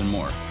powerful tools and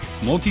more.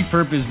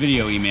 Multi-purpose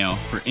video email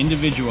for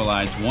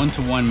individualized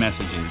one-to-one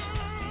messages,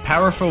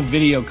 powerful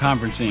video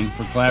conferencing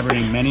for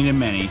collaborating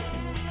many-to-many,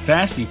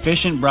 fast,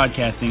 efficient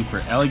broadcasting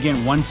for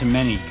elegant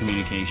one-to-many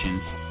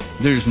communications.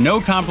 There's no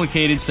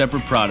complicated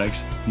separate products,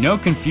 no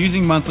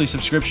confusing monthly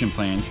subscription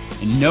plans,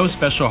 and no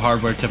special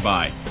hardware to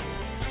buy.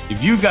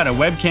 If you've got a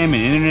webcam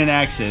and internet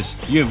access,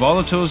 you have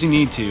all the tools you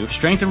need to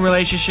strengthen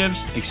relationships,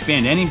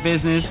 expand any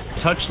business,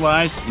 touch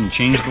lives, and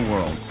change the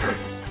world.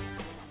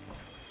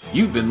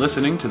 You've been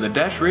listening to the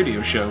Dash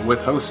Radio Show with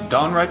hosts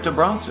Don Wright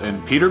DeBronce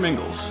and Peter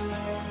Mingles.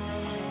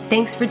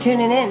 Thanks for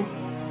tuning in.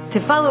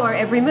 To follow our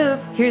every move,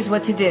 here's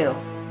what to do.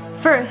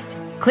 First,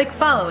 click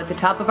follow at the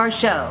top of our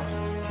show.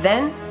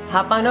 Then,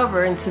 hop on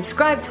over and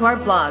subscribe to our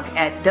blog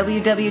at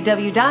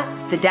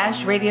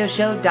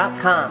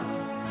www.the-radioshow.com.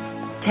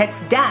 Text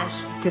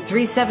DASH to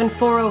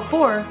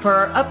 37404 for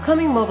our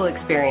upcoming mobile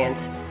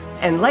experience.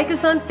 And like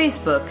us on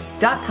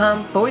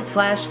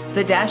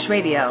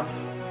Facebook.com/the-radio.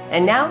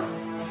 And now,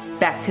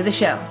 back to the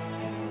show.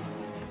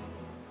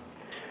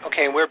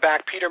 Okay, and we're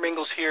back. Peter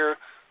Mingles here,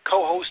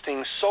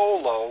 co-hosting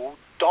solo.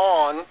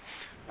 Dawn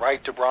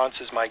Wright DeBronce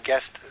is my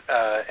guest,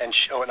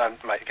 not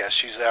my guest,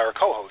 she's our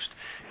co-host.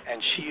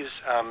 And she's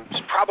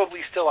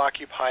probably still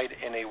occupied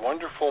in a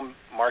wonderful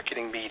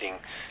marketing meeting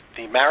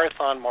the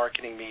marathon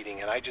marketing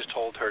meeting, and I just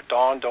told her,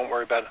 Dawn, don't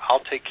worry about it.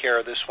 I'll take care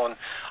of this one.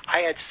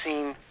 I had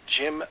seen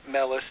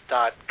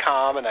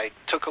JimMelis.com, and I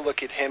took a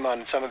look at him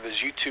on some of his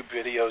YouTube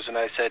videos, and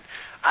I said,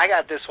 I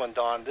got this one,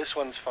 Dawn. This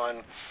one's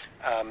fun.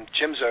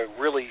 Jim's a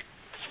really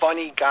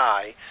funny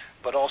guy,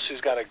 but also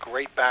he's got a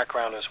great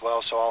background as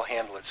well, so I'll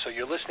handle it. So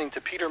you're listening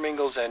to Peter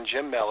Mingles and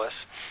Jim Melis,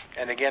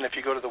 and again, if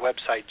you go to the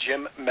website,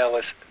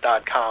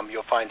 JimMelis.com,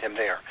 you'll find him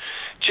there.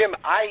 Jim,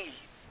 I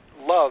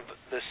love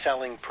the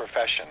selling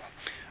profession.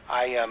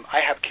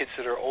 I have kids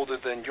that are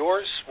older than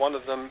yours. One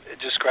of them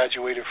just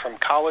graduated from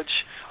college,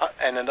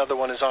 and another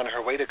one is on her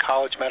way to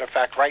college. Matter of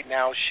fact, right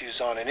now she's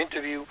on an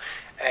interview,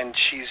 and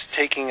she's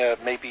taking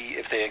maybe,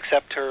 if they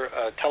accept her,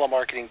 a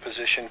telemarketing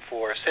position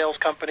for a sales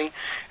company.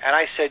 And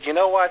I said, you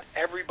know what?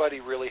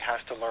 Everybody really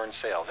has to learn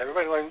sales.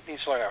 Everybody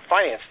needs to learn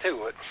finance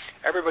too, but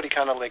everybody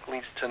kind of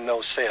needs to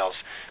know sales,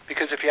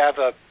 because if you have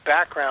a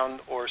background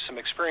or some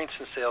experience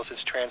in sales,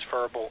 it's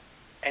transferable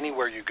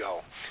anywhere you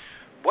go.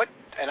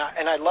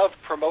 And I love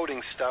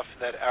promoting stuff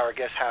that our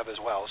guests have as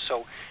well.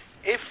 So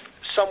if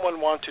someone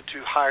wanted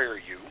to hire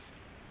you,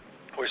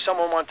 or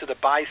someone wanted to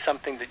buy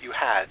something that you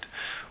had,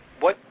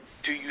 what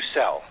do you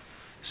sell?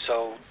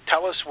 So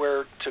tell us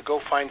where to go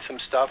find some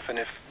stuff, and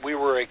if we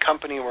were a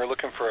company and we're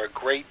looking for a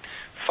great,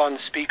 fun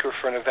speaker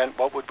for an event,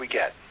 what would we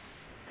get?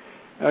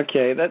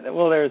 Okay.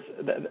 There's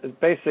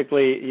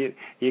basically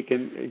you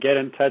can get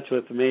in touch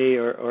with me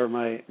or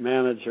my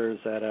managers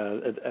at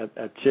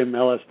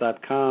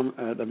JimMelis.com.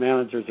 The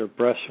managers are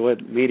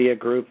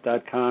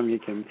BrushwoodMediaGroup.com. You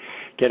can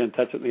get in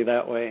touch with me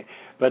that way.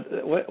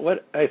 But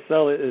what I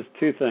sell is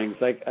two things.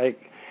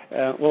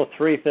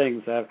 Three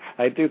things.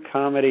 I do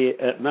comedy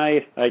at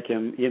night.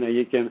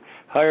 You can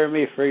hire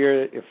me for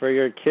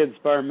your kid's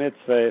bar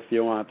mitzvah if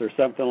you want, or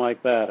something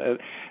like that.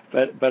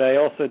 But I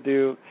also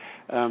do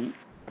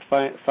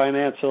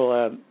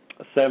financial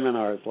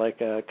seminars, like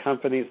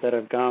companies that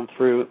have gone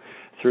through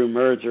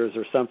mergers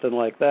or something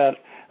like that.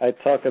 I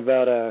talk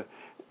about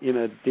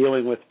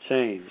dealing with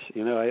change.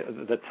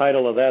 The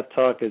title of that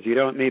talk is "You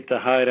Don't Need to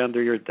Hide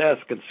Under Your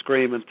Desk and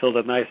Scream Until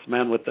the Nice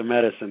Men with the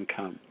Medicine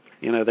Come."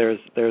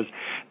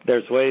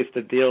 There's ways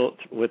to deal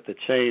with the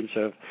change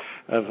of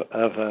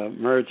a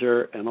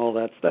merger and all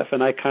that stuff,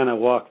 and I kind of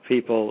walk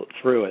people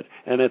through it,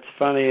 and it's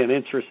funny and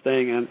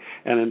interesting and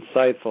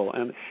insightful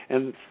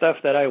and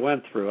stuff that I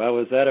went through. I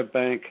was at a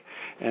bank,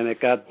 and it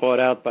got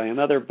bought out by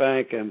another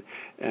bank, and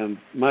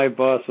my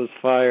boss was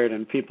fired,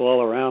 and people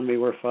all around me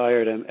were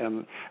fired,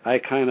 and I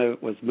kind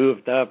of was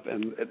moved up,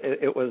 and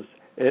it was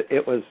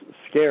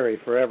scary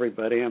for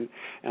everybody, and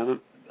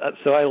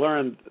so I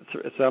learned.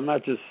 So I'm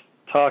not just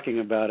talking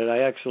about it.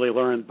 I actually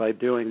learned by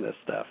doing this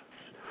stuff.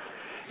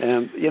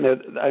 And,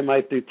 I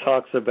might do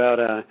talks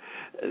about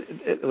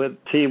with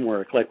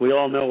teamwork. Like, we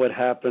all know what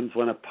happens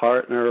when a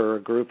partner or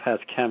a group has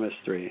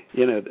chemistry.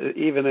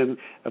 Even in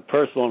a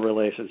personal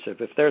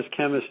relationship, if there's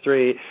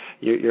chemistry,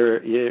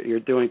 you're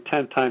doing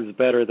 10 times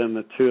better than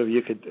the two of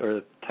you could,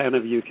 or 10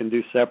 of you can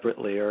do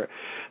separately.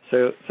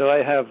 So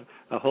I have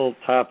a whole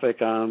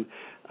topic on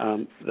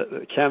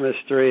the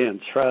chemistry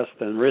and trust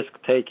and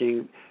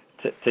risk-taking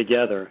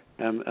together,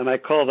 and I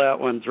call that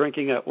one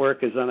 "Drinking at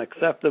Work is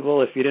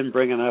Unacceptable If You Didn't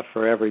Bring Enough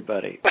for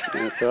Everybody."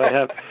 So I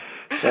have,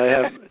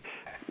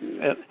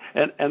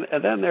 and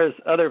then there's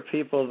other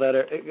people that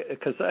are,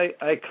 because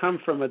I come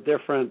from a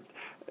different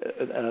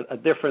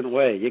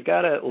way. You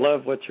gotta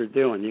love what you're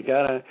doing. You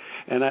gotta,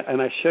 and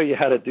I show you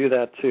how to do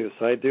that too.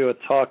 So I do a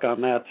talk on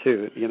that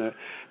too.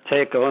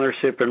 Take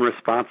ownership and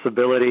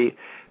responsibility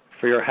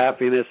for your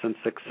happiness and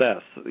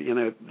success.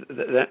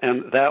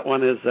 And that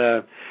one is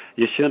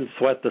you shouldn't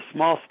sweat the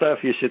small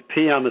stuff. You should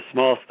pee on the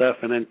small stuff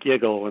and then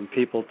giggle when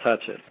people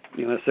touch it.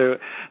 So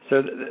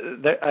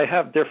I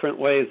have different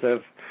ways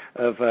of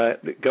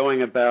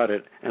going about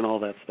it and all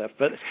that stuff.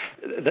 But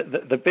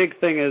the big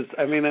thing is,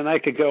 and I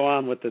could go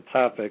on with the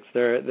topics.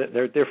 There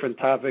are different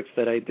topics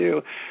that I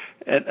do,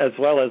 as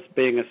well as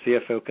being a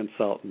CFO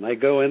consultant. I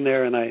go in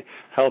there and I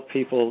help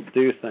people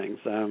do things.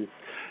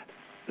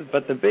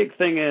 But the big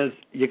thing is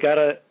you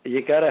gotta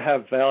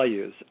have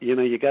values.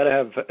 You gotta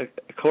have a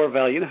core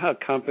value. You know how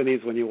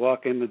companies, when you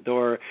walk in the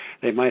door,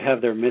 they might have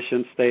their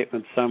mission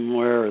statement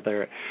somewhere or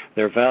their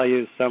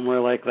values somewhere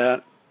like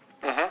that.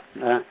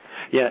 Uh-huh.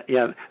 Yeah.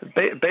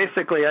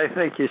 Basically, I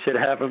think you should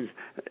have them,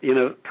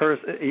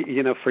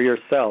 for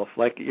yourself,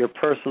 like your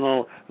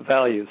personal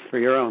values for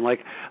your own.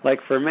 Like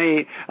for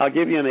me, I'll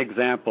give you an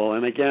example.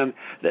 And again,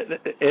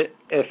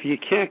 if you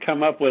can't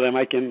come up with them,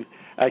 I can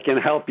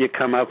help you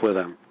come up with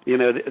them.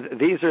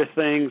 These are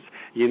things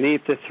you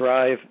need to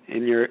thrive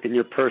in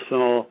your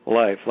personal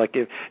life. Like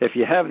if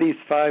you have these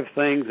 5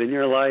 things in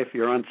your life,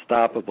 you're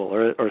unstoppable,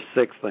 or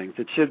 6 things.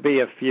 It should be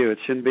a few. It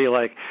shouldn't be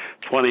like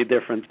 20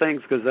 different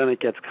things, because then it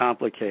gets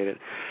complicated.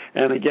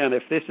 And again,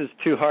 if this is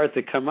too hard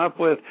to come up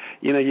with,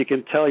 you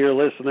can tell your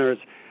listeners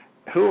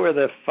who are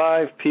the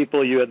 5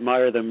 people you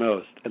admire the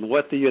most, and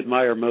what do you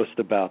admire most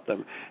about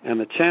them? And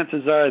the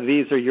chances are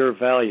these are your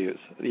values.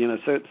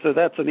 So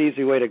that's an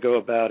easy way to go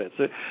about it.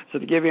 So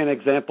to give you an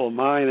example,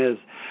 mine is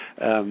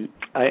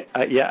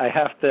I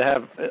have to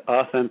have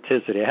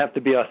authenticity. I have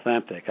to be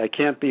authentic. I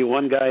can't be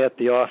one guy at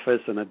the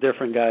office and a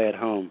different guy at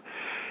home.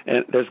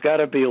 And there's got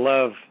to be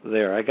love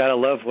there. I got to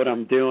love what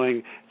I'm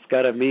doing.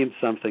 Got to mean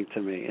something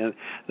to me. And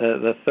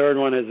the third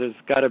one is it's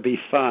got to be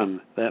fun.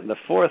 And the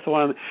fourth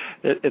one,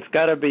 it's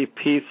got to be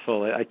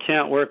peaceful. I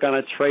can't work on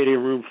a trading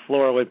room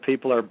floor where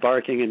people are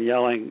barking and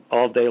yelling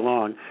all day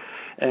long.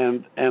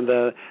 And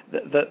the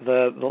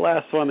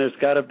last one, there's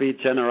got to be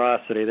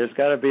generosity. There's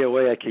got to be a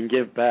way I can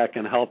give back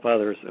and help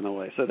others in a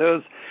way. So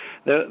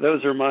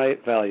those are my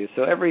values.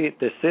 So every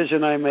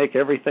decision I make,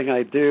 everything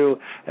I do,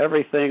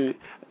 everything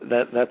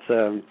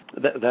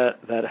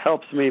that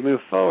helps me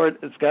move forward,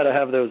 it's got to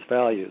have those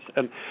values.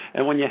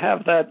 And when you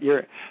have that,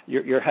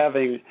 you're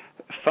having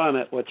fun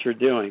at what you're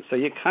doing. So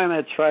you kind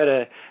of try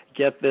to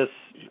get this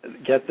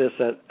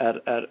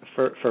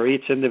for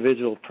each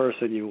individual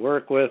person you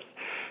work with.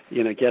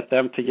 Get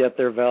them to get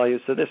their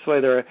values. So this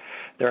way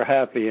they're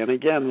happy. And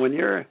again, when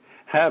you're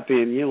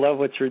happy and you love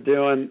what you're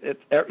doing,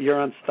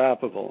 you're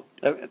unstoppable.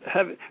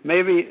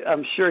 Maybe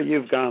I'm sure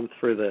you've gone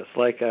through this.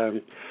 Like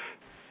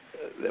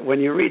when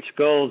you reach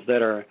goals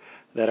that are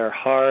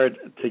hard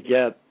to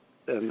get,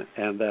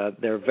 and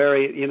they're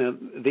very,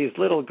 these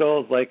little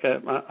goals. Like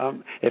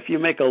if you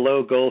make a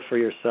low goal for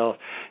yourself,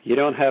 you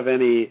don't have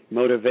any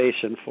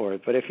motivation for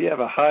it. But if you have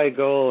a high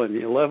goal and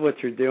you love what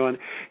you're doing,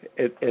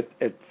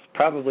 it's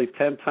probably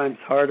 10 times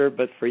harder,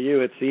 but for you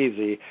it's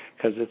easy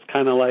because it's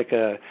kind of like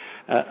a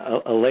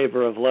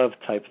labor of love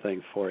type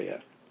thing for you.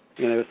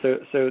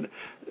 So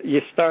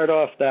you start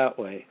off that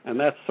way, and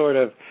that sort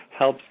of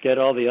helps get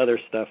all the other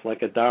stuff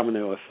like a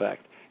domino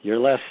effect. You're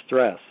less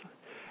stressed,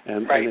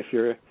 and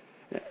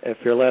if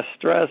you're less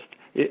stressed,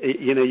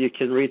 you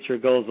can reach your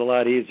goals a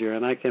lot easier.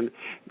 And I can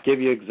give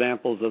you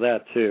examples of that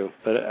too.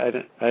 But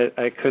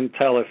I couldn't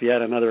tell if you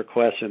had another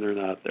question or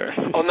not there.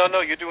 Oh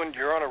no,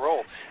 you're on a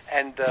roll.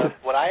 And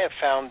what I have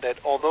found that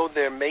although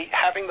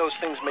having those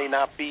things may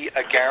not be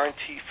a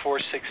guarantee for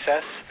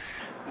success,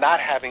 not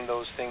having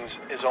those things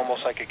is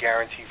almost like a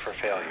guarantee for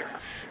failure,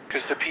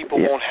 because the people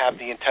won't have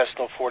the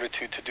intestinal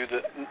fortitude to do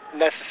the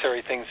necessary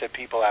things that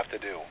people have to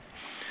do.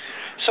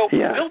 So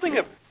building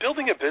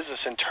a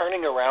business and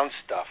turning around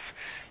stuff,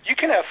 you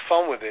can have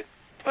fun with it,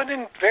 but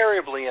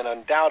invariably and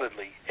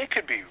undoubtedly, it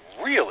could be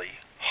really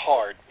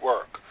hard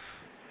work.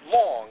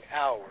 Long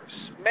hours,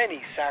 many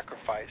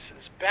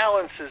sacrifices,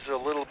 balance is a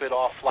little bit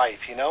off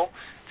life,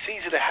 It's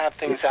easy to have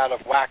things out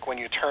of whack when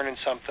you're turning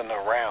something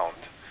around.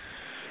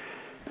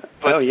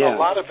 But a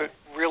lot of it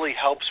really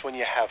helps when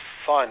you have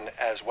fun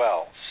as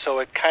well. So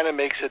it kind of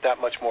makes it that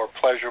much more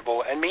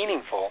pleasurable and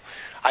meaningful,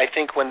 I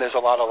think, when there's a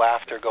lot of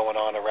laughter going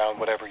on around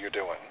whatever you're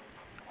doing.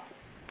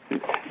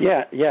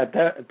 Yeah,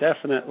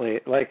 definitely.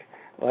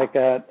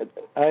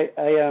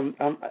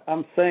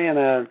 I'm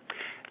saying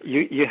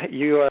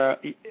you are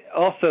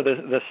also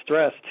the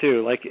stress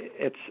too. Like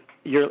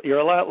you're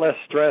a lot less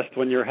stressed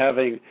when you're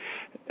having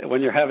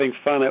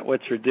fun at what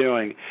you're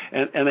doing.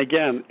 And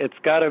again, it's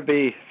got to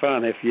be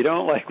fun. If you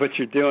don't like what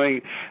you're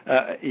doing,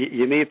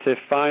 you need to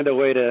find a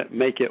way to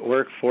make it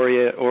work for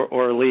you,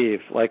 or leave,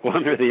 like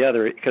one or the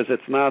other, because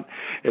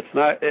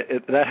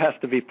that has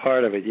to be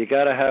part of it. You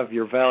got to have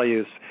your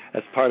values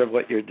as part of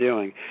what you're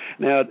doing.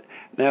 Now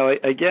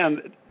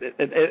again,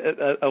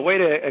 a way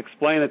to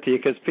explain it to you,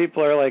 because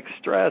people are like,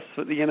 stress,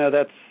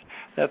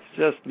 that's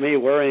just me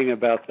worrying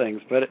about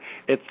things, but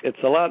it's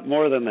a lot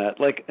more than that.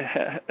 Like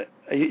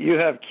you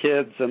have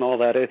kids and all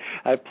that.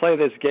 I play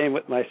this game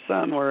with my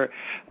son where,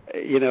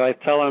 I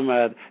tell him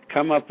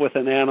come up with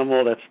an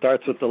animal that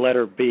starts with the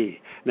letter B.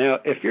 Now,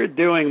 if you're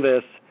doing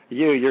this,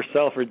 you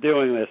yourself are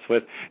doing this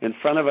in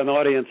front of an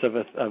audience of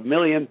a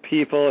million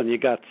people, and you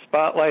got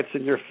spotlights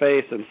in your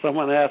face, and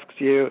someone asks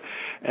you,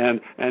 and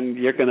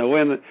you're going to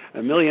win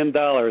 $1 million,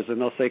 and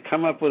they'll say,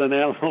 come up with an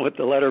animal with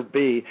the letter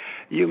B.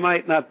 You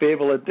might not be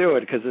able to do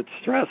it because it's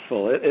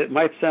stressful. It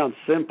might sound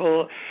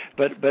simple,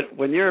 but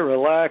when you're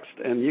relaxed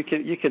and you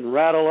can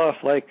rattle off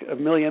like a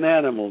million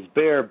animals: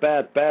 bear,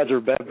 bat,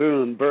 badger,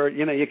 baboon, bird.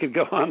 You could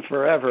go on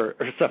forever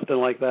or something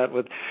like that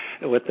with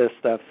this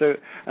stuff. So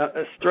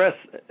stress.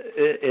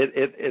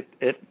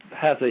 It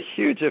has a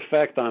huge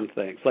effect on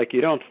things. Like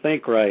you don't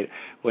think right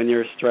when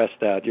you're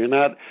stressed out. You're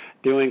not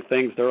doing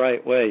things the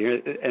right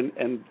way.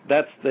 And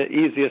that's the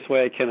easiest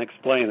way I can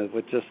explain it,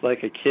 with just like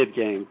a kid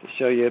game, to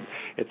show you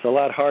it's a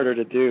lot harder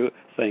to do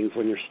things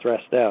when you're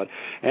stressed out.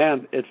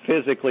 And it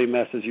physically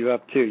messes you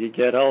up too. You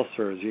get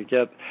ulcers, you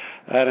get,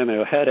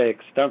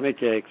 headaches,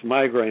 stomach aches,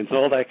 migraines,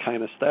 all that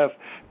kind of stuff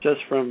just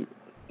from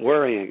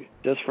worrying,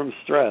 just from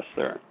stress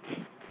there.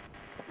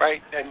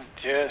 Right, and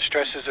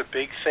stress is a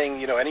big thing.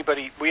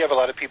 We have a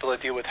lot of people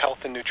that deal with health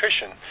and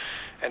nutrition,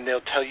 and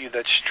they'll tell you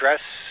that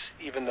stress,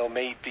 even though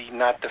may be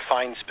not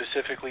defined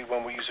specifically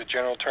when we use a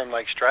general term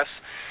like stress,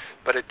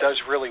 but it does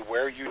really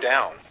wear you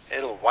down.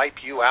 It'll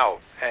wipe you out,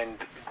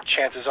 and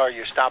chances are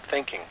you stop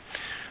thinking.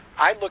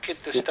 I look at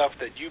the stuff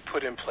that you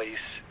put in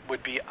place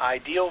would be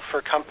ideal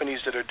for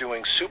companies that are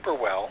doing super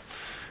well,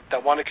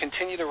 that want to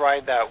continue to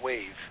ride that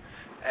wave,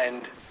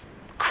 and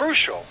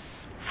crucial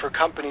for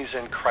companies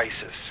in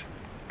crisis.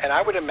 And I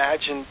would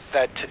imagine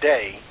that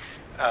today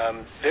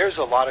there's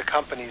a lot of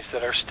companies that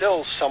are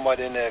still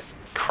somewhat in a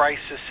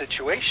crisis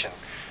situation.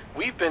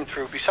 We've been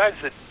through, besides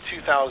the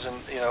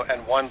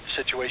 2001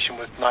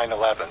 situation with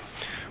 9/11,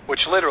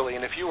 which literally,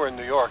 and if you were in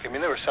New York, I mean,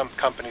 there were some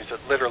companies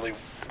that literally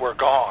were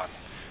gone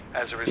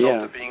as a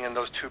result of being in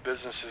those two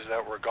businesses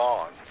that were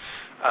gone.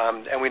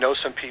 And we know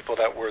some people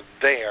that were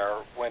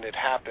there when it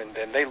happened,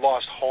 and they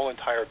lost whole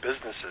entire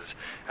businesses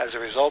as a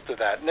result of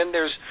that. And then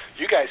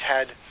you guys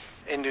had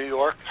in New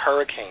York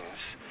hurricanes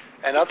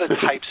and other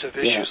types of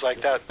issues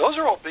like that. Those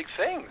are all big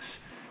things.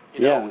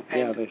 You know?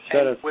 They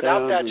shut us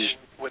without down.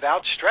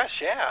 Without stress,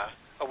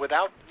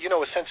 without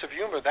a sense of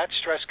humor, that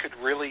stress could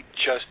really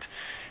just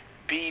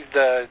be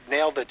the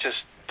nail that just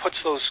puts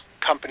those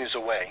companies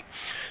away.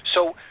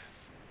 So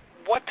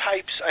what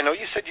types, I know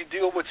you said you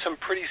deal with some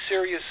pretty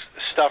serious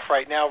stuff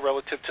right now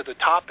relative to the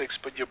topics,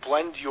 but you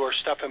blend your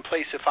stuff in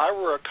place. If I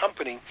were a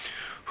company,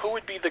 who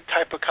would be the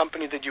type of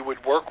company that you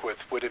would work with?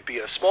 Would it be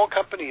a small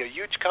company, a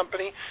huge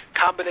company,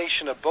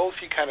 combination of both?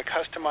 You kind of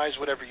customize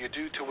whatever you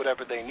do to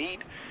whatever they need.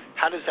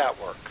 How does that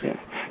work?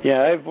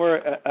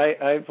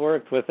 I've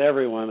worked with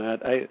everyone.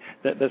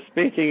 The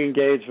speaking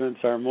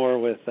engagements are more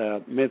with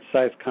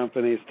mid-sized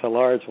companies to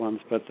large ones,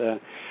 but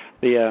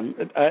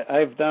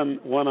I've done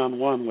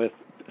one-on-one with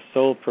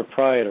sole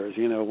proprietors,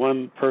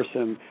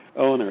 one-person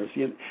owners,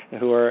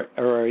 who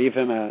are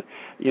even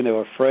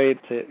afraid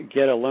to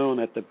get a loan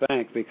at the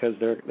bank because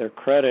their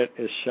credit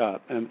is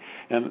shot, and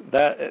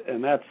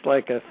that's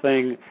like a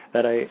thing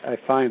that I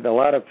find a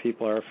lot of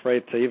people are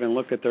afraid to even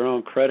look at their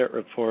own credit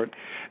report,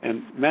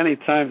 and many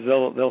times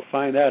they'll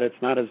find out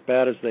it's not as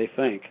bad as they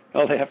think.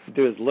 All they have to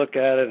do is look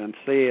at it and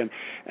see,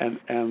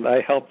 and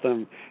I help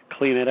them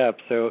clean it up.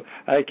 So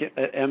I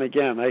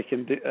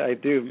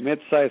do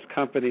mid-sized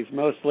companies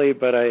mostly,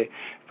 but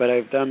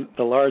I've done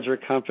the larger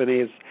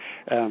companies.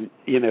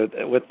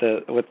 With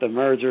the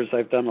mergers,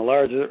 I've done the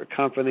larger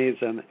companies,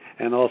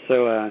 and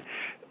also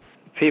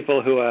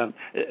people who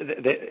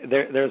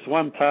there's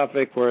one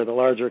topic where the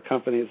larger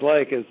companies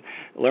is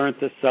learn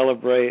to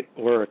celebrate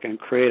work and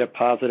create a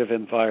positive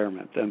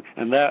environment,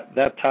 and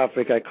that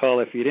topic I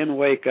call, if you didn't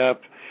wake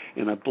up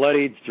in a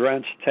bloody,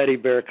 drenched teddy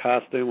bear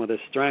costume with a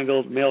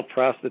strangled male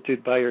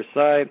prostitute by your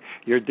side,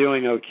 you're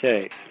doing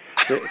okay.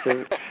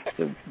 So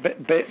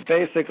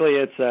basically,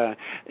 it's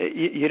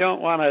you don't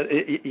want to,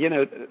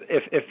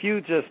 if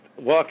you just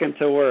walk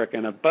into work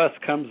and a bus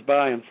comes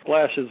by and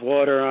splashes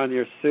water on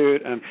your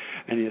suit and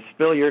you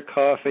spill your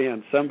coffee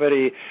and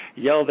somebody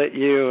yelled at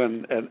you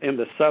and in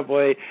the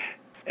subway,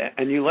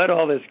 and you let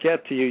all this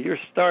get to you, you're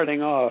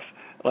starting off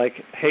like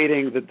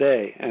hating the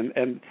day,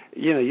 and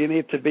you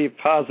need to be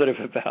positive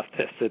about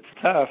this. It's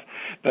tough,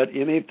 but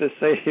you need to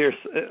say here,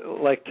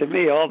 like, to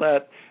me, all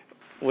that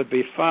would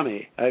be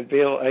funny. I'd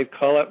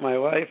call up my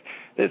wife.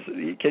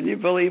 Can you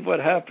believe what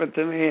happened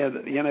to me? And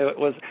it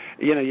was,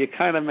 you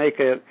kind of make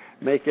it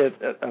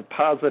a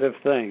positive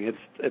thing.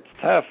 It's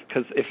tough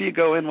because if you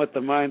go in with the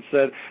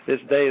mindset this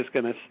day is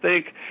going to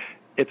stink,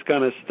 it's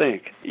going to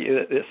stink.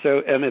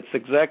 And it's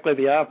exactly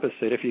the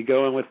opposite if you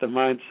go in with the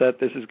mindset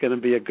this is going to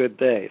be a good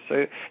day.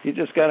 So you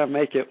just got to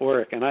make it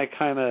work. And I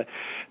kind of,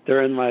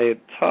 during my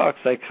talks,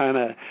 I kind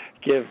of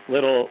give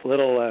little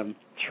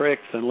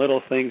tricks and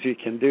little things you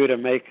can do to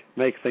make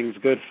things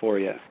good for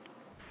you.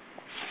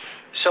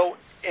 So,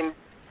 I'm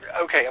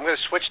going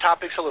to switch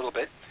topics a little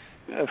bit.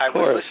 Of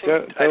course,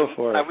 go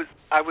for it.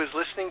 I was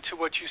listening to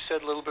what you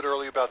said a little bit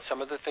earlier about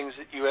some of the things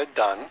that you had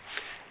done,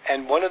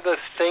 and one of the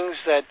things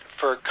that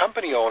for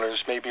company owners,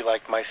 maybe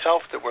like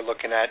myself, that we're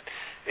looking at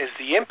is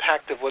the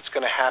impact of what's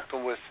going to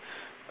happen with,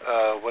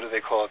 what do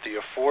they call it, the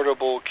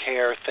Affordable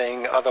Care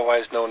thing,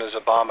 otherwise known as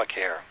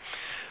Obamacare.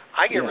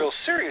 I get real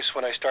serious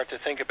when I start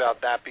to think about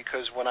that,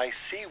 because when I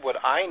see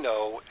what I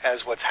know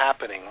as what's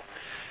happening,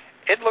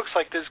 it looks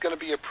like there's going to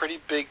be a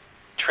pretty big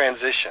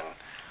transition.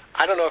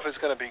 I don't know if it's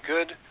going to be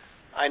good.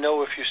 I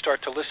know if you start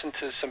to listen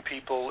to some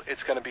people,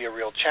 it's going to be a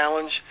real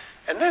challenge.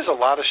 And there's a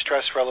lot of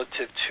stress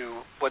relative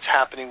to what's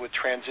happening with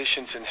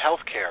transitions in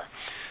healthcare.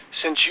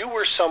 Since you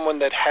were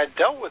someone that had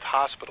dealt with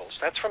hospitals,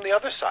 that's from the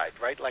other side,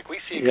 right? Like we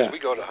see it because we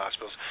go to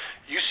hospitals.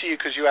 You see it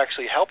because you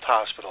actually helped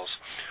hospitals.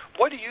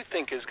 What do you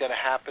think is going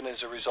to happen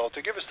as a result?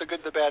 Or give us the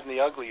good, the bad, and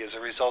the ugly as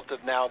a result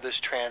of now this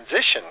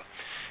transition.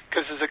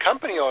 Because as a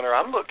company owner,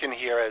 I'm looking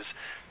here as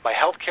my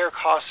healthcare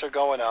costs are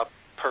going up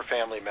per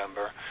family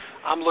member.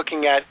 I'm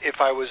looking at if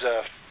I was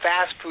a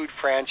fast food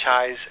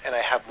franchise and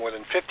I have more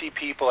than 50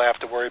 people, I have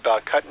to worry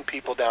about cutting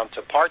people down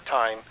to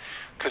part-time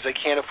because they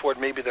can't afford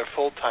maybe their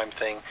full-time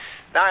thing.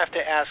 Now I have to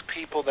ask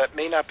people that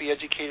may not be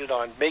educated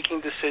on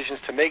making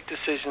decisions to make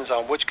decisions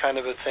on which kind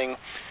of a thing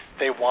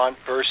they want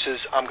versus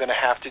I'm going to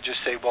have to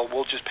just say, well,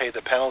 we'll just pay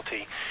the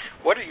penalty.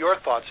 What are your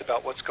thoughts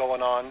about what's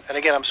going on? And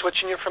again, I'm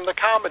switching you from the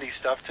comedy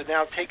stuff to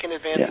now taking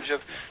advantage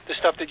of the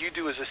stuff that you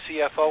do as a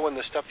CFO and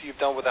the stuff that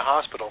you've done with the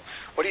hospital.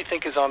 What do you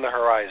think is on the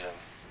horizon?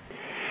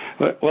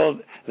 Well,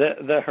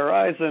 the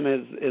horizon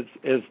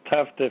is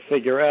tough to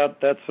figure out.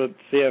 That's what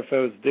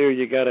CFOs do.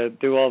 You got to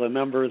do all the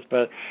numbers,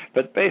 but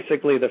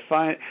basically the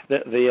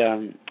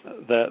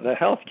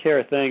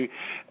healthcare thing.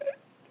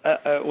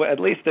 At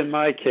least in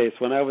my case,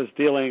 when I was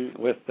dealing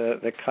with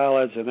the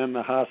college and then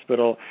the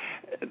hospital,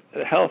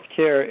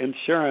 healthcare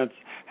insurance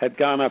had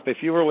gone up. If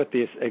you were with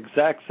the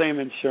exact same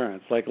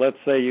insurance, like let's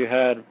say you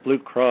had Blue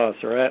Cross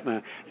or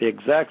Aetna, the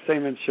exact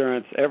same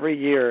insurance every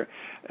year,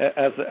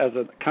 as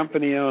a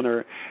company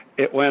owner,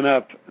 it went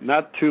up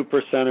not 2%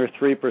 or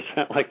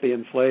 3% like the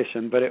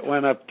inflation, but it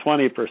went up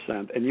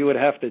 20%, and you would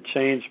have to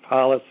change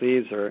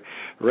policies or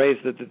raise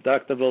the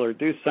deductible or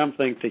do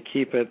something to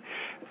keep it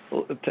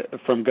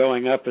from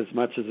going up as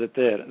much as it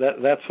did.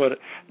 That's what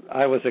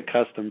I was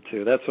accustomed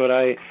to. That's what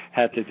I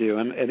had to do.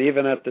 And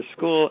even at the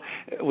school,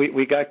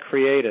 we got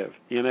creative.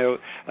 You know,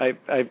 I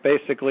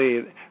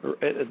basically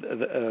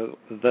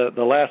the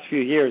last few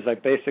years I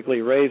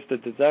basically raised the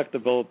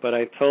deductible, but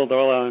I told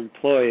all our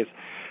employees,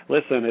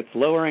 listen, it's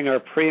lowering our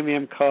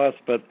premium costs,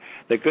 but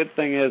the good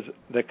thing is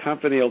the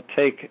company will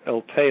pay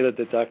the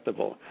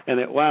deductible, and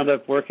it wound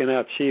up working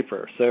out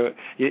cheaper. So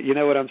you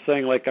know what I'm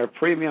saying? Like our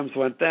premiums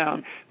went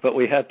down, but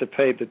we had to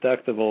pay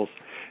deductibles,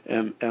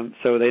 and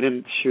so they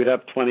didn't shoot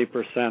up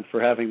 20% for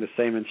having the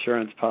same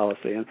insurance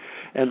policy.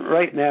 And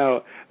right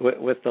now,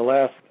 with the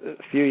last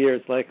few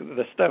years, like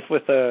the stuff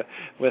with the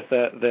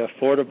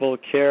Affordable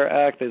Care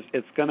Act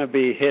it's going to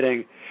be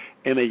hitting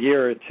in a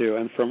year or two,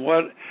 and from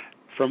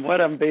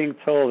what I'm being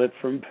told, it's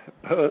from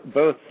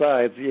both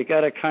sides. You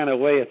got to kind of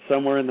weigh it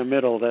somewhere in the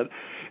middle. That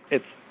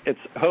it's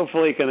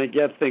hopefully going to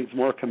get things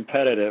more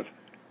competitive.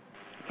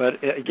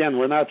 But again,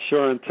 we're not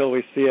sure until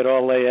we see it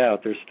all lay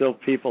out. There's still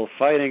people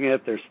fighting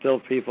it. There's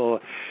still people,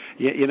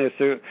 you know.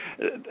 So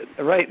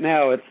right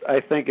now, I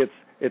think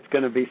it's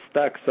going to be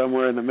stuck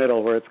somewhere in the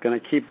middle where it's going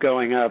to keep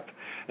going up.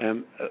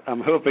 And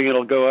I'm hoping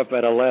it'll go up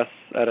at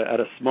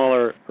a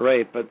smaller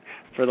rate. But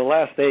for the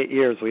last 8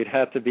 years, we'd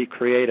had to be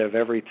creative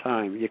every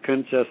time. You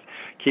couldn't just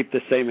keep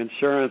the same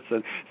insurance,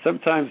 and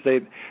sometimes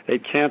they'd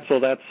cancel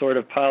that sort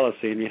of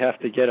policy, and you have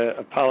to get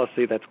a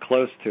policy that's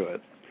close to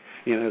it.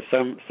 You know,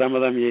 some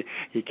of them you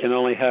can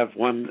only have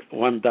one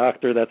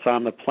doctor that's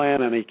on the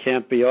plan, and he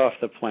can't be off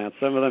the plan.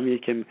 Some of them you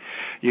can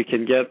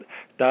get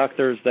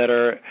doctors that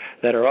are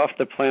off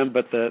the plan,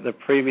 but the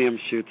premium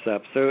shoots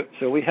up.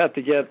 So we had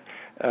to get.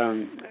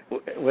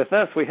 With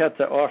us, we had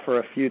to offer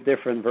a few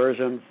different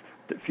versions,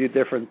 a few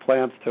different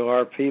plans to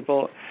our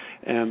people,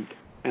 and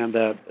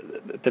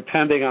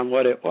depending on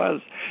what it was,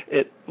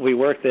 we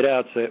worked it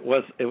out. So it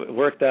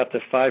worked out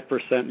to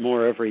 5%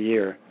 more every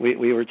year.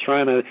 We were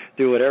trying to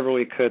do whatever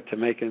we could to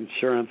make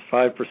insurance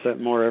 5%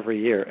 more every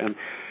year, and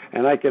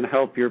I can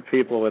help your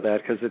people with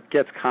that because it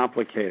gets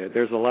complicated.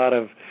 There's a lot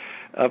of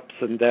ups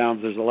and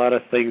downs. There's a lot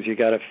of things you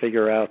got to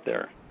figure out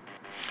there.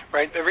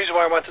 Right. The reason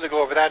why I wanted to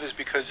go over that is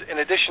because in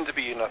addition to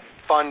being a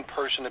fun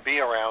person to be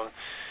around,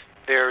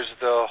 there's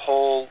the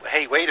whole,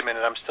 hey, wait a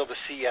minute, I'm still the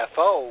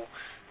CFO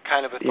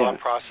kind of a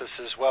thought process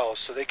as well.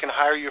 So they can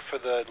hire you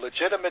for the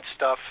legitimate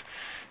stuff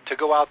to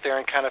go out there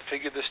and kind of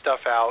figure this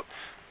stuff out,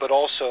 but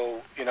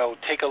also, you know,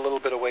 take a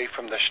little bit away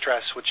from the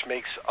stress, which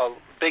makes a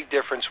big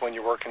difference when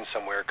you're working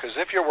somewhere. Because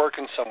if you're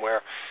working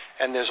somewhere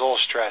and there's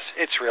all stress,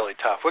 it's really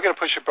tough. We're going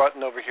to push a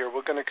button over here.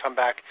 We're going to come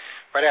back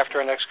right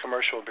after our next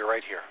commercial. We'll be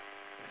right here.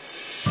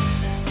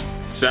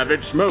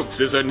 Savage Smokes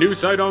is a new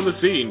site on the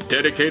scene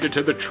dedicated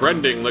to the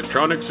trending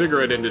electronic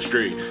cigarette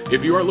industry. If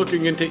you are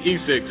looking into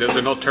e-cigs as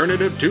an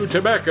alternative to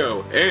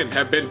tobacco and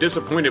have been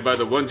disappointed by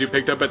the ones you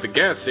picked up at the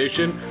gas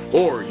station,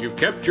 or you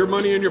kept your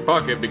money in your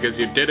pocket because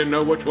you didn't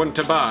know which one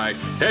to buy,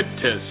 head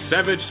to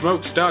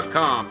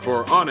SavageSmokes.com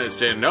for honest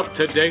and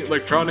up-to-date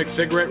electronic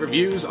cigarette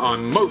reviews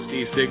on most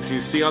e-cigs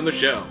you see on the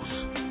shelves.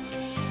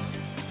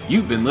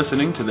 You've been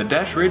listening to the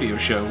Dash Radio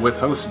Show with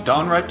hosts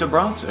Don Wright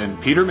DeBronce and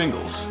Peter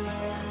Mingles.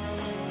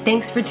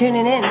 Thanks for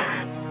tuning in.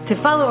 To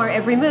follow our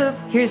every move,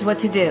 here's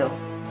what to do.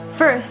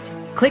 First,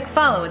 click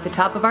follow at the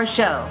top of our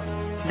show.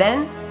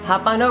 Then,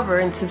 hop on over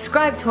and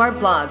subscribe to our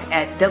blog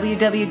at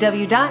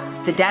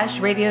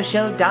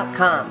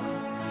www.the-radioshow.com.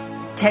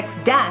 Text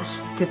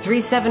DASH to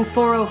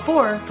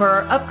 37404 for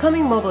our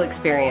upcoming mobile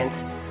experience.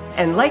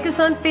 And like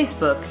us on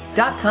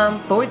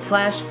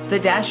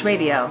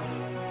Facebook.com/the-radio.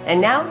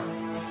 And now,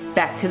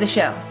 back to the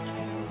show.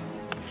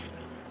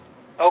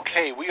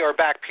 Okay, we are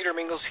back. Peter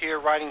Mingles here,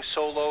 riding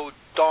solo.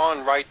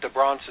 Dawn Wright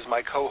DeBronce is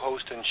my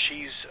co-host, and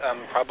she's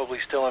probably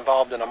still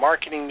involved in a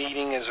marketing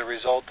meeting. As a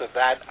result of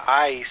that,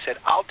 I said,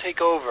 I'll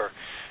take over.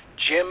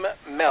 Jim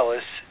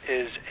Melis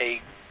is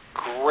a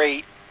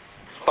great,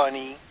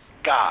 funny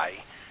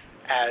guy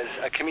as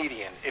a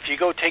comedian. If you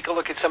go take a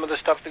look at some of the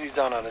stuff that he's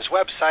done on his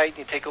website,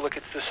 you take a look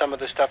at some of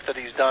the stuff that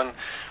he's done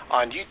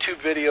on YouTube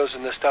videos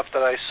and the stuff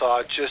that I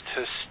saw, just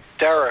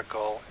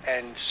hysterical,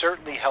 and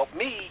certainly helped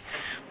me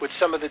with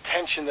some of the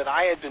tension that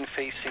I had been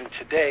facing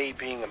today,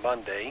 being a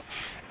Monday,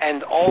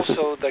 and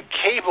also the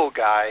cable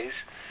guys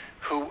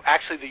who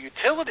actually the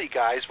utility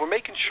guys were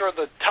making sure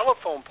the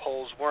telephone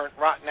poles weren't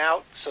rotting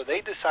out, so they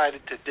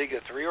decided to dig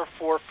a 3 or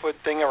 4 foot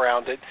thing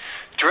around it,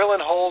 drilling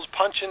holes,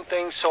 punching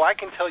things. So I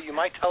can tell you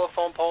my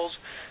telephone pole's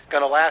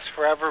going to last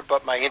forever,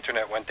 but my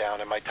internet went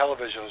down and my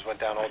televisions went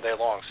down all day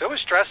long. So it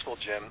was stressful,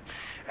 Jim.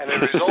 And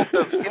the result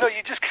of,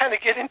 you just kind of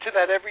get into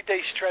that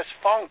everyday stress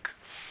funk.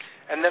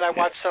 And then I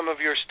watched some of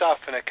your stuff,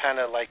 and it kind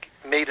of like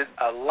made it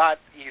a lot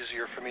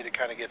easier for me to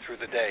kind of get through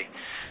the day.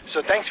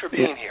 So thanks for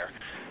being here.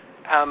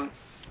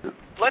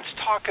 Let's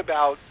talk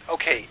about,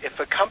 okay, if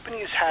a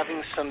company is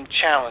having some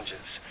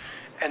challenges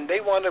and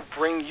they want to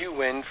bring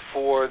you in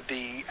for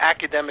the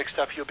academic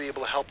stuff you'll be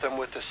able to help them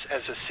with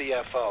as a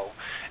CFO,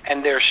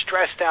 and they're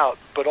stressed out,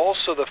 but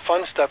also the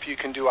fun stuff you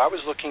can do. I was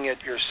looking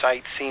at your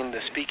site, seeing the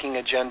speaking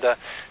agenda,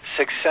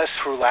 success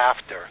through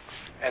laughter,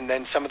 and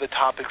then some of the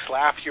topics,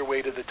 laugh your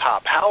way to the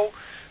top. How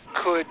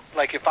could,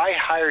 like if I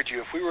hired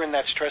you, if we were in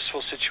that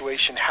stressful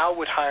situation, how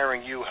would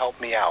hiring you help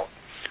me out?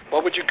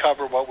 What would you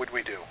cover? What would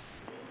we do?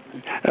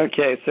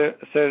 Okay, so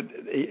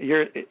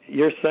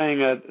you're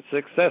saying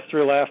success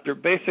through laughter.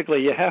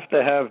 Basically, you have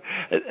to have.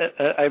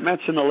 I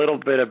mentioned a little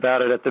bit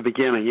about it at the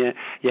beginning.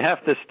 You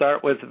have to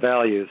start with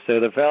values.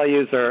 So the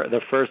values are the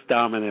first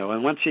domino,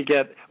 and once you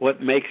get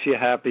what makes you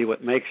happy,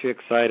 what makes you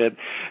excited,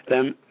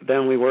 then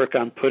we work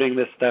on putting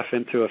this stuff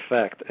into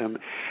effect, and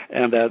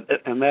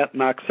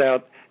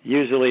that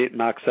usually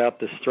knocks out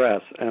the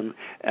stress, and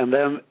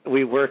then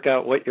we work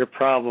out what your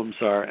problems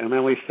are, and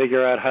then we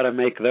figure out how to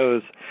make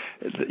those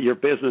your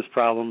business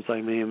problems.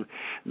 I mean,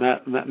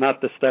 not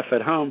the stuff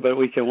at home, but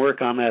we can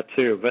work on that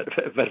too.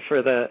 But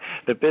for the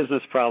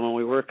business problem,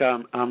 we work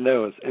on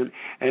those,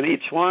 and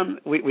each one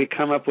we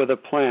come up with a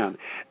plan.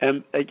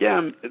 And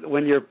again,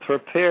 when you're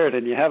prepared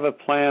and you have a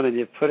plan and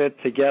you put it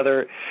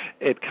together,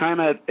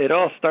 it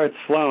all starts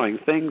flowing.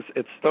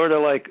 It's sort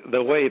of like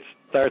the weights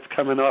starts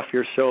coming off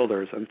your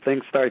shoulders and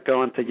things start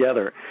going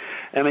together.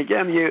 And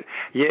again,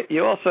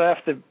 you also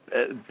have to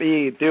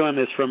be doing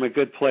this from a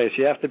good place.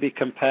 You have to be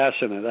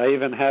compassionate. I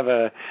even have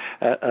a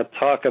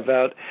talk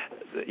about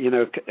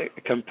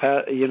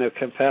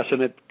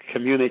compassionate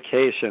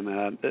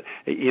communication.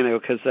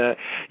 Because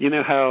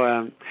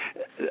how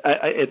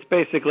it's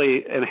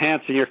basically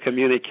enhancing your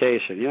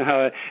communication. You know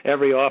how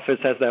every office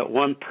has that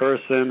one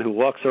person who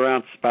walks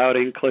around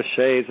spouting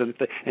cliches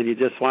and you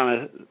just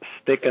want to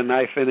stick a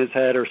knife in his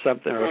head or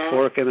something, or a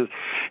fork in his.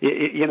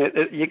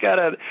 You got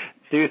to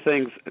do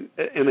things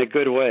in a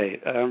good way.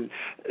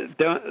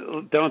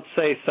 Don't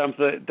say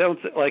something.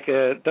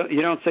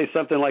 You don't say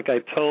something like, "I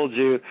told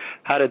you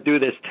how to do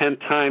this 10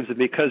 times, and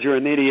because you're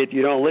an idiot,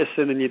 you don't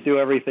listen and you do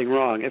everything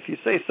wrong." If you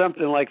say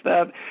something like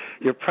that,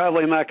 you're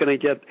probably not going to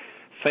get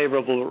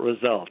favorable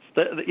results.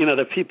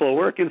 The people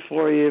working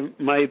for you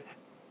might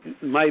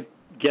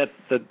get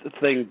the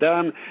thing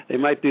done. They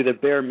might do the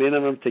bare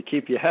minimum to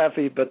keep you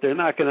happy, but they're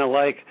not going to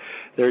like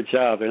their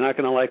job. They're not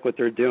going to like what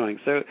they're doing.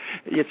 So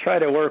you try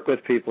to work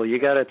with people. You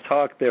got to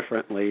talk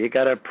differently. You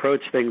got to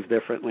approach things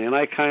differently. And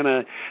I kind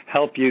of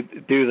help you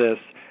do this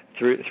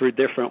through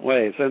different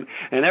ways. And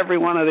every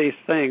one of these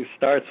things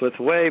starts with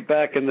way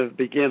back in the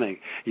beginning.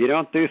 You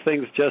don't do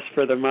things just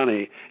for the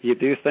money. You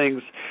do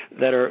things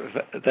that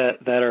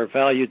are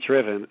value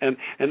driven. And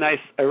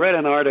I read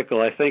an article,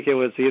 I think it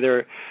was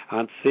either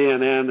on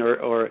CNN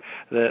or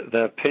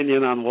the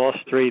Opinion on Wall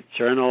Street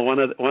Journal,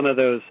 one of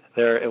those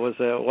there. It was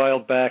a while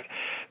back.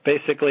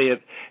 Basically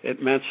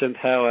it mentioned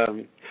how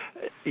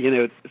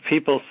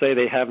people say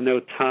they have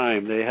no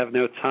time. They have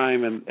no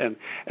time,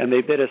 and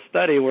they did a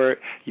study where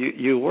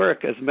you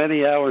work as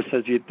many hours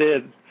as you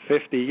did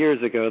 50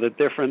 years ago. The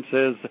difference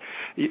is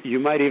you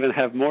might even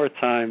have more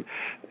time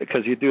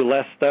because you do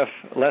less stuff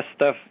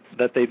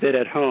that they did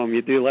at home.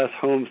 You do less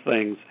home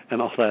things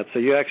and all that. So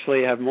you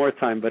actually have more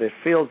time, but it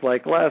feels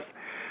like less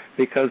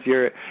because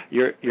you're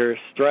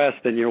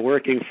stressed and you're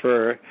working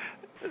for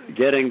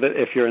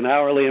if you're an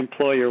hourly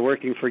employee, you're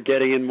working for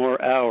getting in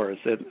more hours,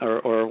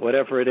 or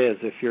whatever it is.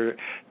 If you're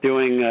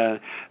doing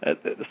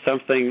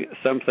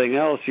something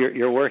else,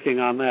 you're working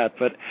on that.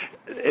 But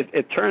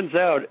it turns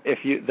out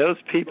those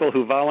people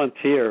who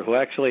volunteer, who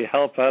actually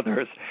help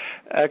others,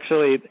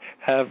 actually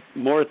have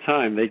more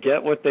time. They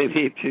get what they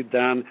need to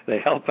done. They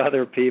help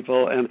other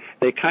people, and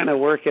they kind of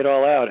work it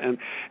all out.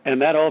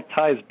 And that all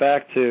ties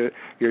back to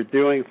you're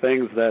doing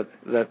things that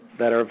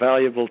are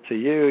valuable to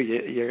you.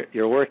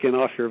 You're working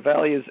off your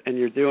values, and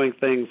you're doing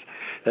things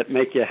that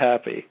make you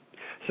happy.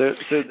 So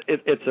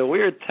it's a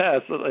weird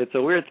test. It's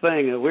a weird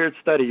thing, a weird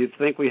study. You'd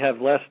think we have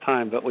less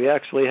time, but we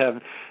actually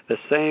have the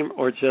same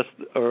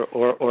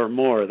or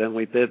more than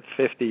we did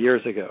 50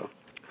 years ago.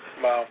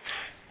 Wow.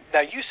 Now,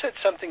 you said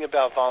something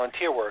about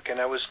volunteer work, and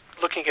I was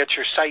looking at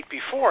your site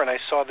before, and I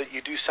saw that you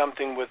do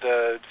something with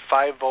a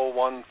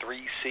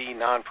 501(c)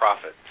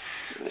 nonprofit.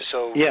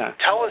 So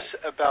Tell us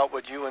about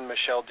what you and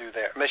Michelle do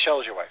there.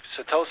 Michelle's your wife.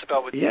 So tell us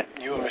about what you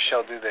and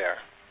Michelle do there.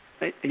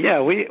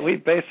 Yeah, we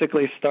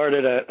basically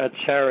started a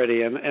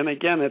charity, and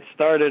again, it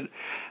started,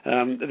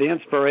 the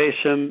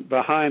inspiration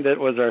behind it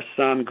was our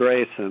son,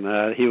 Grayson.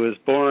 He was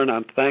born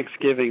on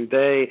Thanksgiving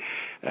Day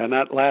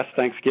not last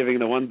Thanksgiving,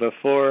 the one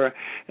before,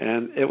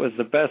 and it was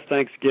the best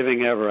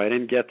Thanksgiving ever. I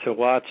didn't get to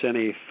watch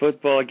any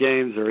football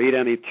games or eat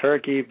any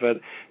turkey, but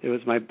it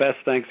was my best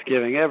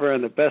Thanksgiving ever,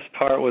 and the best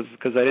part was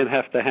because I didn't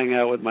have to hang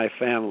out with my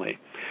family.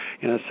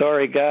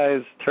 Sorry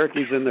guys,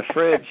 turkey's in the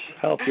fridge,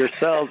 help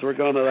yourselves, we're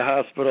going to the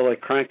hospital to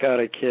crank out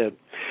a kid.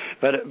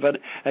 But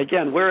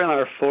again, we're in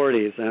our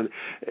 40s, and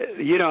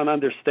you don't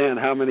understand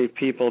how many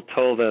people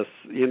told us,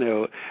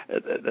 that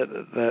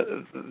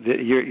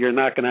you're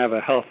not going to have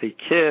a healthy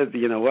kid.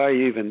 Why are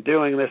you even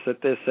doing this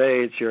at this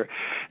age?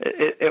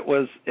 It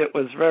was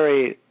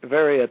very,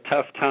 very a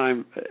tough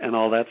time and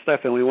all that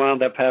stuff, and we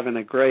wound up having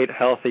a great,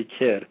 healthy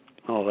kid.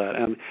 All that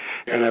and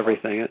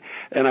everything.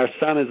 And our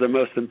son is the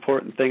most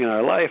important thing in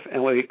our life,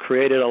 and we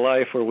created a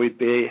life where we'd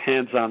be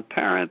hands-on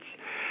parents,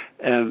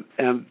 and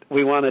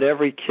we wanted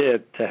every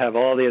kid to have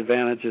all the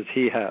advantages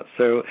he has.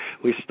 So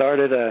we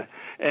started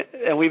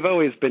and we've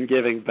always been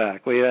giving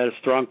back. We had a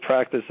strong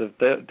practice of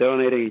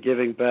donating and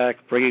giving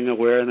back, bringing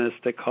awareness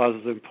to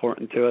causes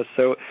important to us.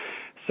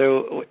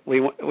 So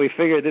we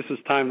figured this was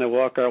time to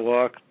walk our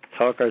walk,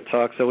 talk our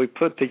talk. So we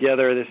put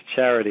together this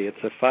charity. It's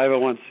a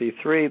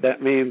 501c3.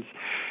 That means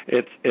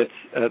it's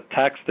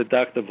tax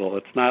deductible.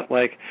 It's not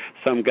like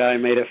some guy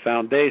made a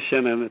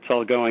foundation and it's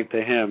all going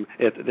to him.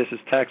 This is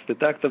tax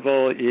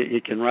deductible.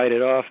 You can write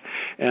it off.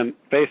 And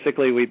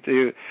basically we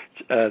do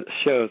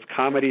shows,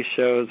 comedy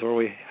shows, where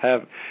we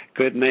have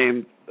good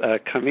name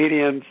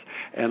comedians,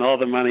 and all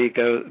the money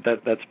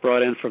that's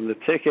brought in from the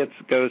tickets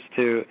goes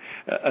to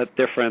a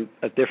different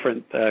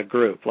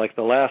group. Like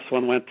the last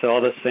one went to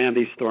all the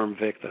Sandy storm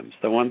victims.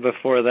 The one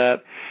before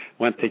that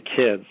went to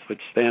KIDS,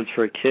 which stands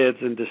for Kids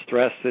in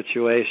Distress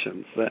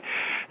Situations,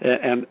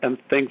 and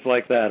things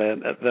like that.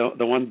 And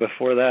the one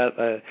before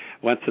that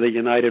went to the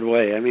United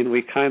Way. I mean,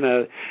 we kind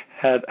of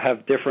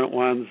have different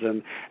ones,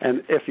 and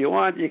if you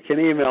want, you can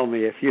email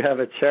me. If you have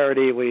a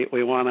charity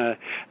you want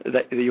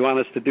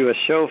us to do a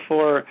show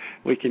for,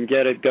 we can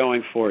get it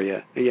going for you.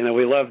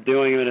 We love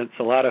doing it. It's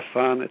a lot of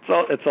fun.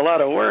 It's a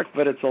lot of work,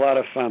 but it's a lot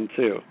of fun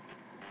too.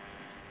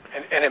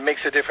 And it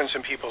makes a difference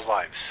in people's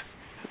lives.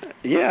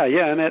 Yeah,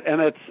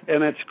 and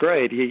it's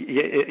great.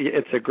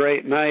 It's a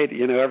great night.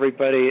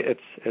 Everybody.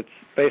 It's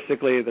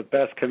basically the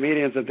best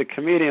comedians, and the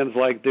comedians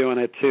like doing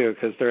it too,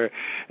 because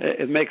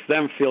it makes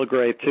them feel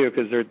great too,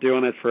 because they're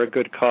doing it for a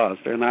good cause.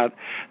 They're not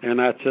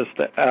just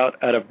out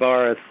at a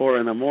bar at 4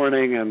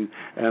 a.m.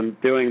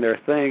 and doing their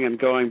thing and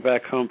going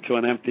back home to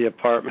an empty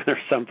apartment or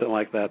something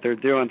like that. They're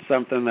doing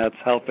something that's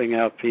helping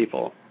out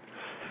people.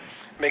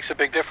 Makes a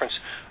big difference.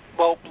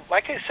 Well,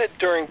 like I said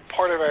during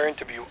part of our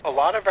interview, a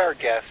lot of our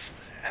guests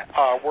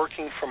are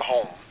working from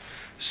home.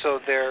 So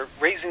they're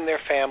raising their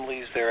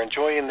families, they're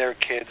enjoying their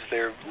kids,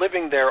 they're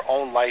living their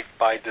own life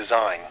by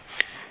design.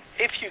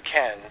 If you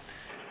can,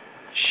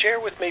 share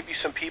with maybe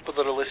some people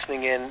that are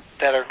listening in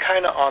that are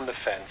kind of on the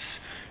fence.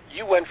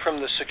 You went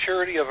from the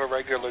security of a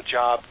regular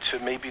job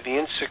to maybe the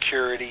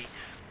insecurity,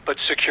 but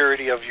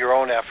security of your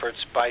own efforts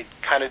by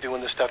kind of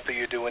doing the stuff that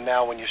you're doing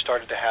now when you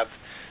started to have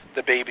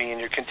the baby, and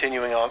you're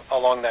continuing on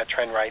along that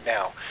trend right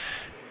now.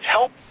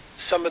 Help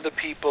some of the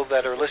people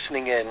that are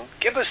listening in,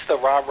 give us the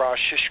rah-rah,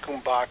 shish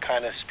kumbah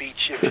kind of speech,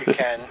 if you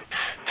can,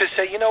 to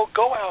say,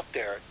 go out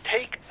there,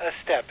 take a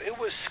step. It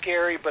was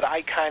scary, but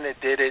I kind of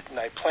did it,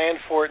 and I planned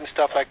for it and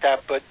stuff like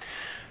that. But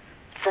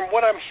from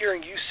what I'm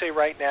hearing you say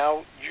right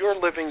now, you're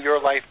living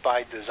your life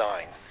by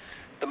design.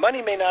 The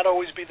money may not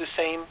always be the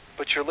same,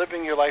 but you're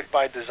living your life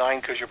by design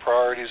because your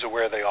priorities are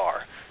where they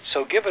are.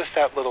 So give us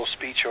that little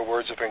speech or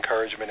words of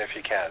encouragement if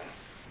you can.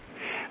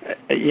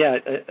 Yeah,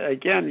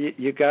 again,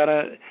 you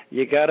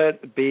gotta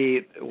be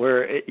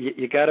where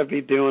you gotta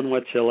be doing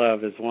what you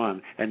love is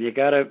one, and you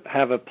gotta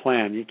have a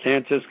plan. You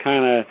can't just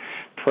kind of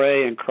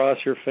pray and cross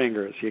your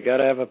fingers. You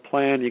gotta have a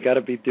plan. You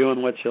gotta be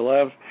doing what you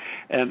love,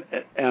 and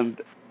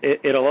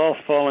it'll all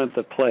fall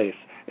into place.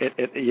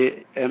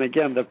 And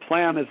again, the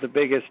plan is the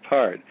biggest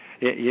part.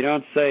 You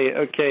don't say,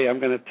 okay, I'm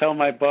going to tell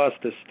my boss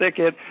to stick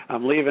it,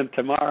 I'm leaving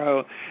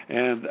tomorrow,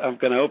 and I'm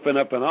going to open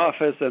up an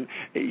office. And,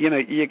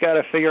 you got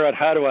to figure out,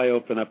 how do I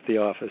open up the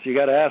office? You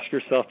got to ask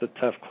yourself the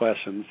tough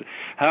questions.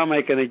 How am I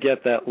going to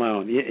get that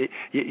loan?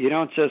 You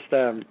don't just,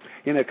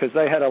 because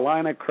I had a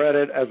line of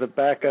credit as a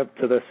backup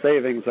to the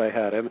savings I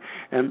had. And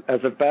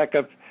as a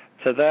backup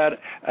to that,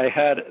 I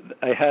had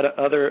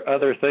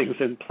other things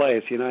in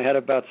place. I had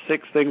about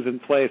 6 things in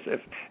place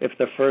if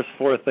the first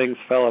 4 things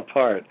fell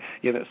apart.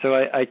 So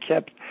I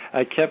kept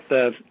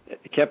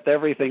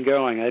everything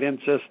going. I didn't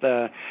just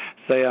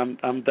say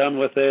I'm done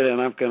with it and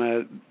I'm going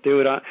to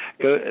do it.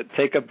 Go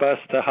take a bus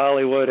to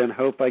Hollywood and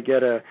hope I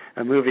get a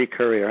movie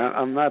career.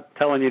 I'm not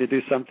telling you to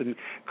do something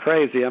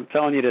crazy. I'm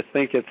telling you to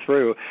think it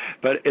through.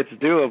 But it's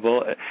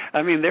doable.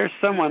 I mean, there's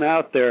someone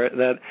out there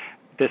that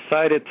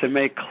decided to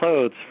make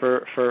clothes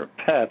for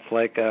pets,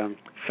 like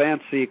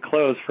fancy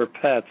clothes for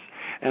pets,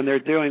 and they're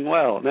doing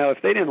well. Now,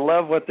 if they didn't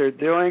love what they're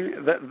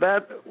doing,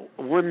 that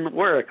wouldn't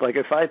work. Like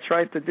if I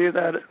tried to do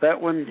that,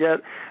 that wouldn't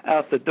get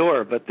out the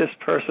door. But this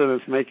person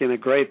is making a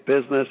great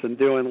business and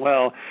doing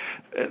well,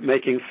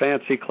 making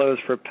fancy clothes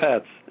for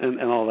pets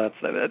and all that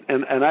stuff.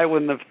 And I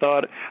wouldn't have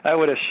thought, I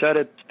would have shut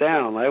it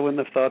down. I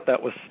wouldn't have thought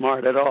that was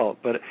smart at all.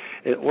 But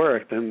it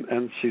worked,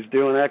 and she's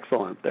doing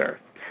excellent there.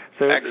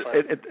 So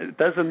it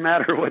doesn't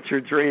matter what your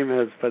dream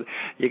is, but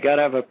you got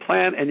to have a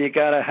plan, and you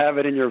got to have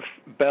it in your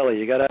belly.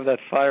 You got to have that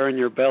fire in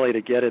your belly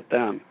to get it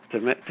done, to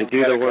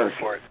do the work. Go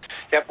for it.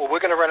 Yep, well, we're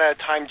going to run out of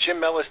time.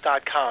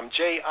 JimMelis.com,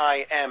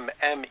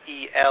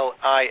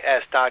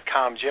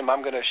 JimMelis.com. Jim,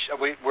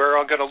 we're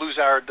all going to lose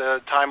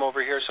the time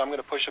over here, so I'm going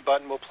to push a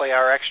button. We'll play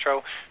our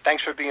extra.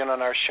 Thanks for being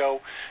on our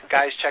show.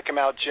 Guys, check him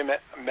out,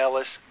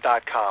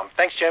 JimMelis.com.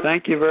 Thanks, Jim.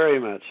 Thank you very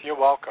much. You're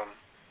welcome.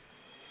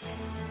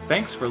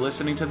 Thanks for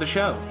listening to the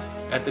show.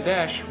 At The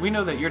Dash, we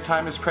know that your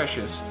time is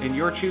precious, and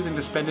your choosing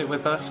to spend it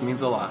with us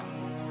means a lot.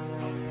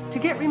 To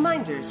get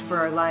reminders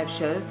for our live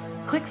shows,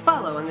 click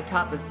follow on the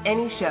top of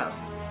any show.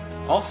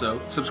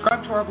 Also,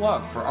 subscribe to our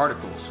blog for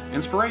articles,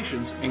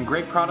 inspirations, and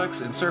great products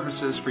and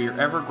services for your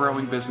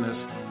ever-growing business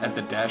at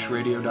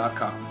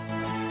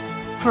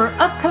thedashradio.com. For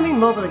upcoming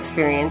mobile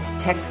experience,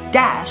 text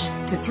DASH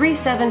to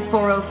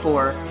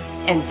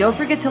 37404, and don't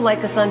forget to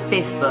like us on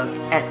Facebook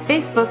at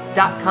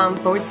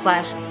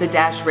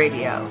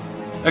facebook.com/thedashradio.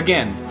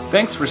 Again,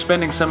 thanks for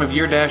spending some of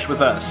your dash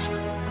with us.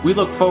 We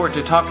look forward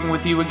to talking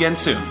with you again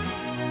soon.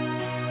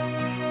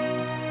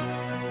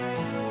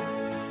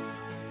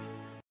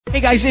 Hey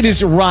guys, it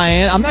is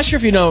Ryan. I'm not sure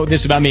if you know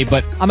this about me,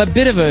 but I'm a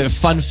bit of a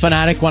fun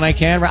fanatic when I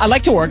can. I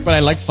like to work, but I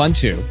like fun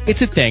too. It's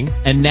a thing.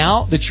 And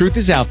now the truth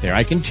is out there.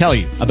 I can tell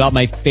you about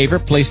my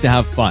favorite place to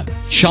have fun.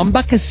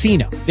 Chumba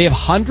Casino. They have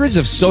hundreds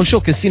of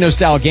social casino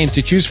style games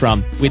to choose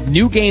from with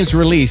new games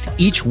released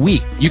each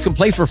week. You can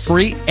play for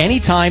free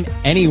anytime,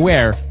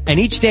 anywhere. And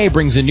each day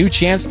brings a new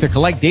chance to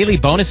collect daily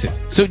bonuses.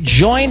 So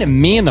join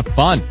me in the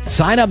fun.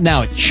 Sign up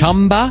now at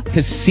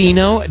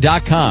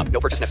ChumbaCasino.com. No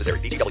purchase necessary.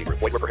 VGW Group.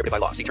 Void where prohibited by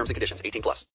law. See terms and conditions. 18+.